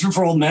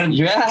for Old Men.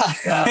 Yeah.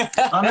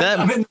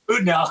 I'm in the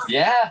mood now.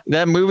 Yeah.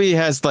 That movie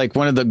has like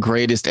one of the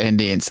greatest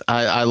endings.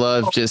 I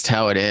love just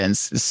how it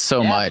ends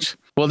so much.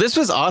 Well, this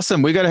was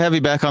awesome. We got to have you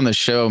back on the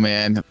show,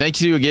 man.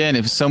 Thank you again.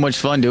 It was so much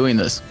fun doing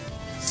this.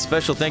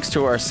 Special thanks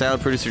to our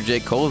sound producer,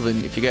 Jake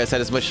Colvin. If you guys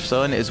had as much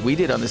fun as we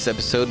did on this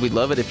episode, we'd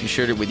love it if you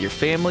shared it with your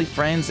family,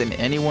 friends, and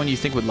anyone you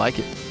think would like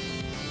it.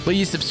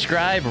 Please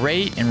subscribe,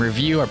 rate, and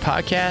review our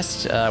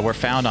podcast. We're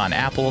found on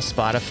Apple,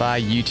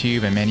 Spotify,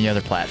 YouTube, and many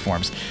other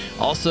platforms.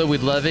 Also,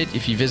 we'd love it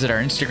if you visit our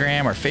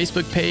Instagram or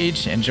Facebook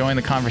page and join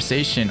the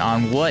conversation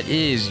on what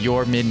is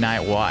your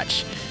Midnight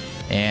Watch.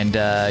 And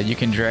you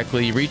can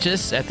directly reach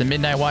us at the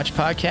Midnight Watch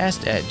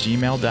Podcast at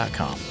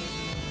gmail.com.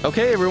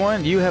 Okay,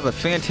 everyone, you have a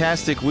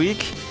fantastic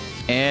week.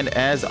 And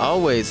as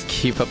always,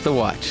 keep up the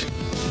watch.